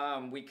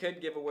 We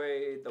could give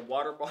away the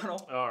water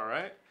bottle. All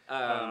right.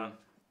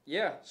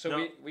 Yeah, so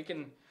no. we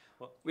can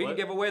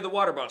give away the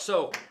water bottle.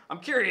 So I'm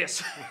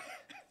curious.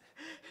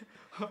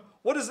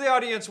 What does the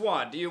audience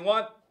want? Do you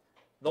want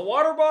the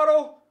water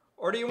bottle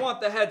or do you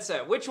want the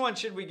headset? Which one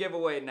should we give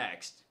away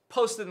next?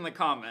 Post it in the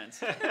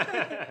comments.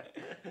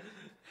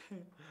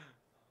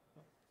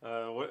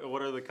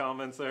 What are the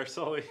comments there,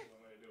 Sully? You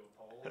want me to do a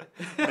poll?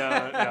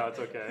 No, it's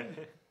okay.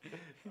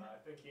 I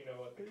think you know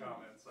what the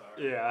comments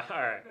are. Yeah,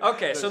 all right.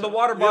 Okay, so the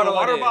water bottle. The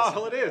water it is.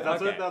 bottle it is.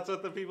 Okay. That's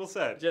what the people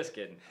said. Just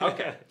kidding.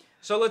 Okay,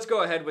 so let's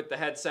go ahead with the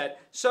headset.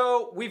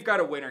 So we've got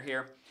a winner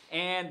here,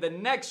 and the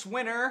next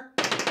winner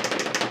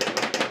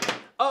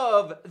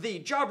of the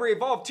Jabra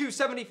Evolve2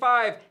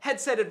 75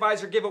 headset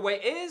advisor giveaway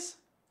is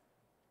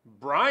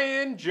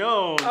Brian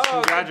Jones.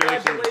 Oh,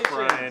 Congratulations,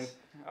 Brian.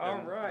 All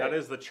And right. That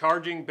is the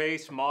charging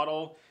base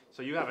model.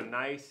 So you have a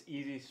nice,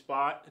 easy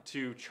spot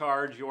to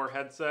charge your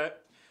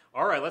headset.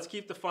 All right, let's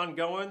keep the fun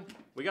going.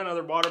 We got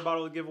another water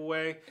bottle to give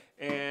away,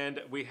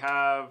 and we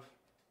have,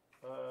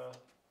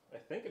 I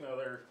think,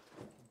 another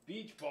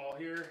beach ball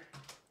here.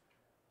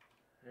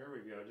 Here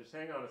we go. Just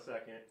hang on a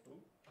second. Ooh,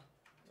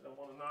 I don't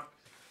want to knock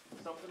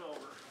something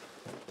over.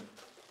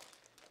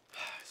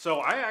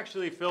 So I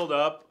actually filled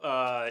up,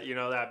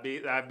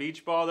 that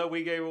beach ball that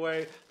we gave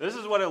away. This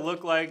is what it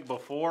looked like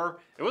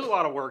before. It was a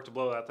lot of work to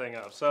blow that thing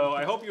up. So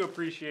I hope you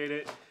appreciate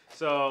it.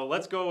 So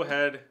let's go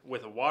ahead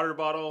with a water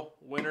bottle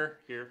winner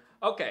here.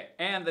 Okay,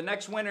 and the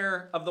next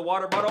winner of the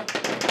water bottle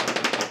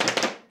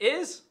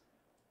is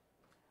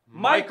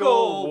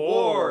Michael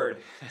Ward.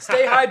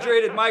 Stay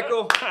hydrated,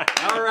 Michael.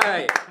 All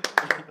right.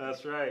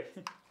 That's right.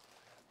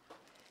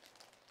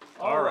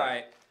 All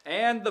right.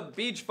 And the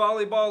beach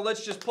volleyball.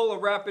 Let's just pull a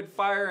rapid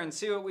fire and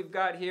see what we've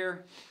got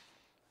here.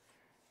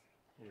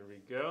 Here we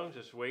go.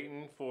 Just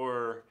waiting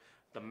for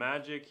the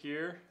magic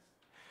here.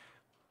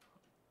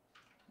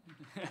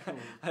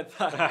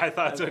 I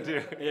thought so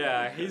too.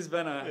 Yeah, he's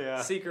been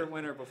a secret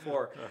winner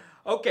before.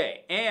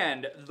 Okay,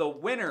 and the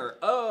winner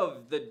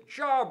of the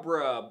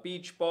Jabra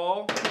beach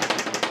ball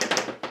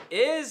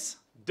is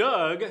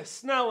Doug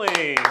Snelling.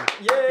 Yay!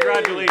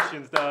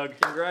 Congratulations, Doug.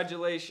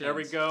 Congratulations. There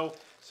we go.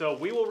 So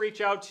we will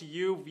reach out to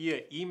you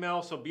via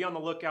email. So be on the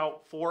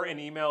lookout for an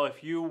email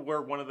if you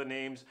were one of the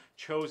names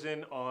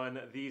chosen on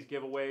these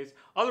giveaways.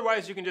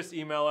 Otherwise, you can just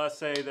email us,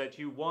 say that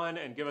you won,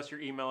 and give us your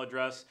email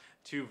address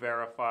to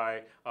verify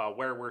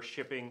where we're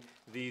shipping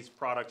these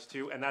products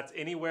to. And that's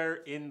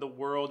anywhere in the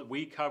world.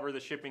 We cover the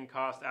shipping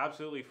cost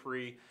absolutely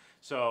free.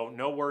 So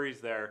no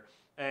worries there.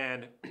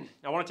 And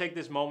I want to take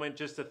this moment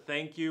just to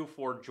thank you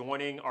for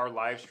joining our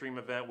live stream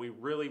event. We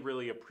really,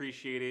 really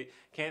appreciate it.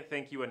 Can't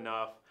thank you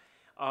enough.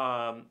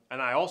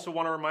 And I also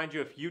want to remind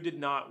you, if you did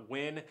not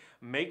win,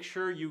 make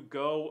sure you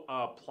go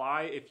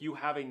apply if you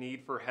have a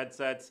need for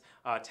headsets,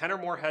 10 or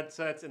more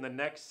headsets in the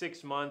next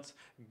 6 months.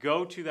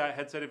 Go to that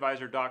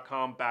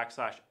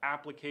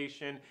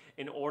headsetadvisor.com/application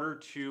in order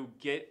to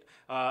get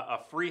a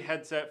free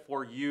headset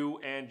for you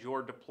and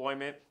your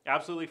deployment.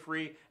 Absolutely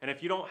free. And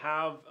if you don't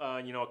have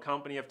a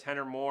company of 10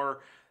 or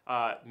more,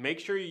 make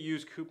sure you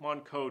use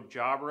coupon code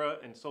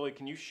Jabra. And Sully,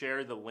 can you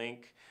share the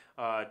link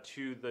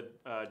to the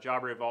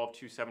Jabra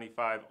Evolve2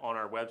 75 on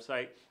our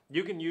website?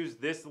 You can use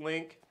this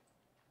link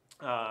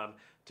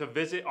to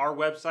visit our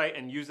website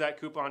and use that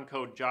coupon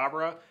code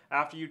Jabra.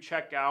 After you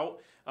check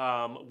out,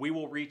 we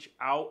will reach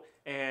out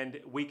and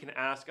we can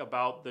ask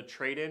about the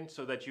trade-in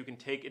so that you can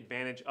take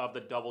advantage of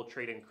the double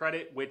trade-in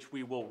credit, which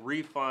we will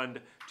refund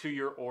to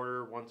your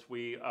order once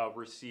we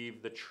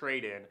receive the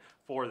trade-in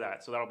for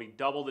that. So that'll be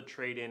double the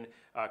trade-in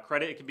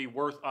credit. It can be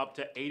worth up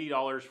to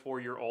 $80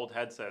 for your old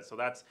headset. So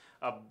that's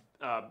a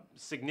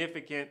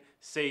significant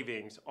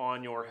savings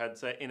on your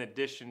headset in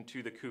addition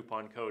to the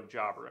coupon code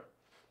Jabra.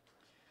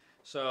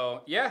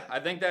 So yeah, I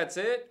think that's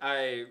it.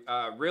 I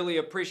really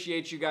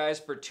appreciate you guys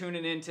for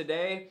tuning in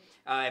today.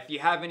 If you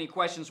have any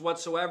questions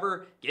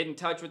whatsoever, get in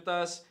touch with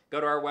us. Go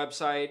to our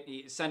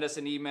website, send us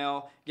an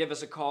email, give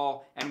us a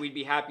call, and we'd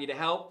be happy to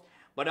help.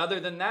 But other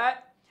than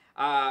that,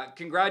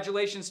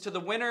 congratulations to the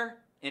winner.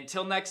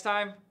 Until next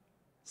time,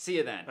 see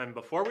you then. And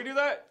before we do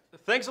that,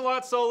 thanks a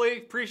lot, Sully.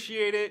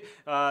 Appreciate it.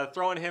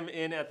 Throwing him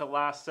in at the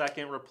last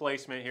second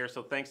replacement here.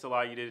 So thanks a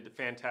lot. You did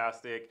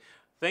fantastic.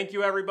 Thank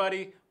you,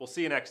 everybody. We'll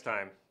see you next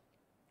time.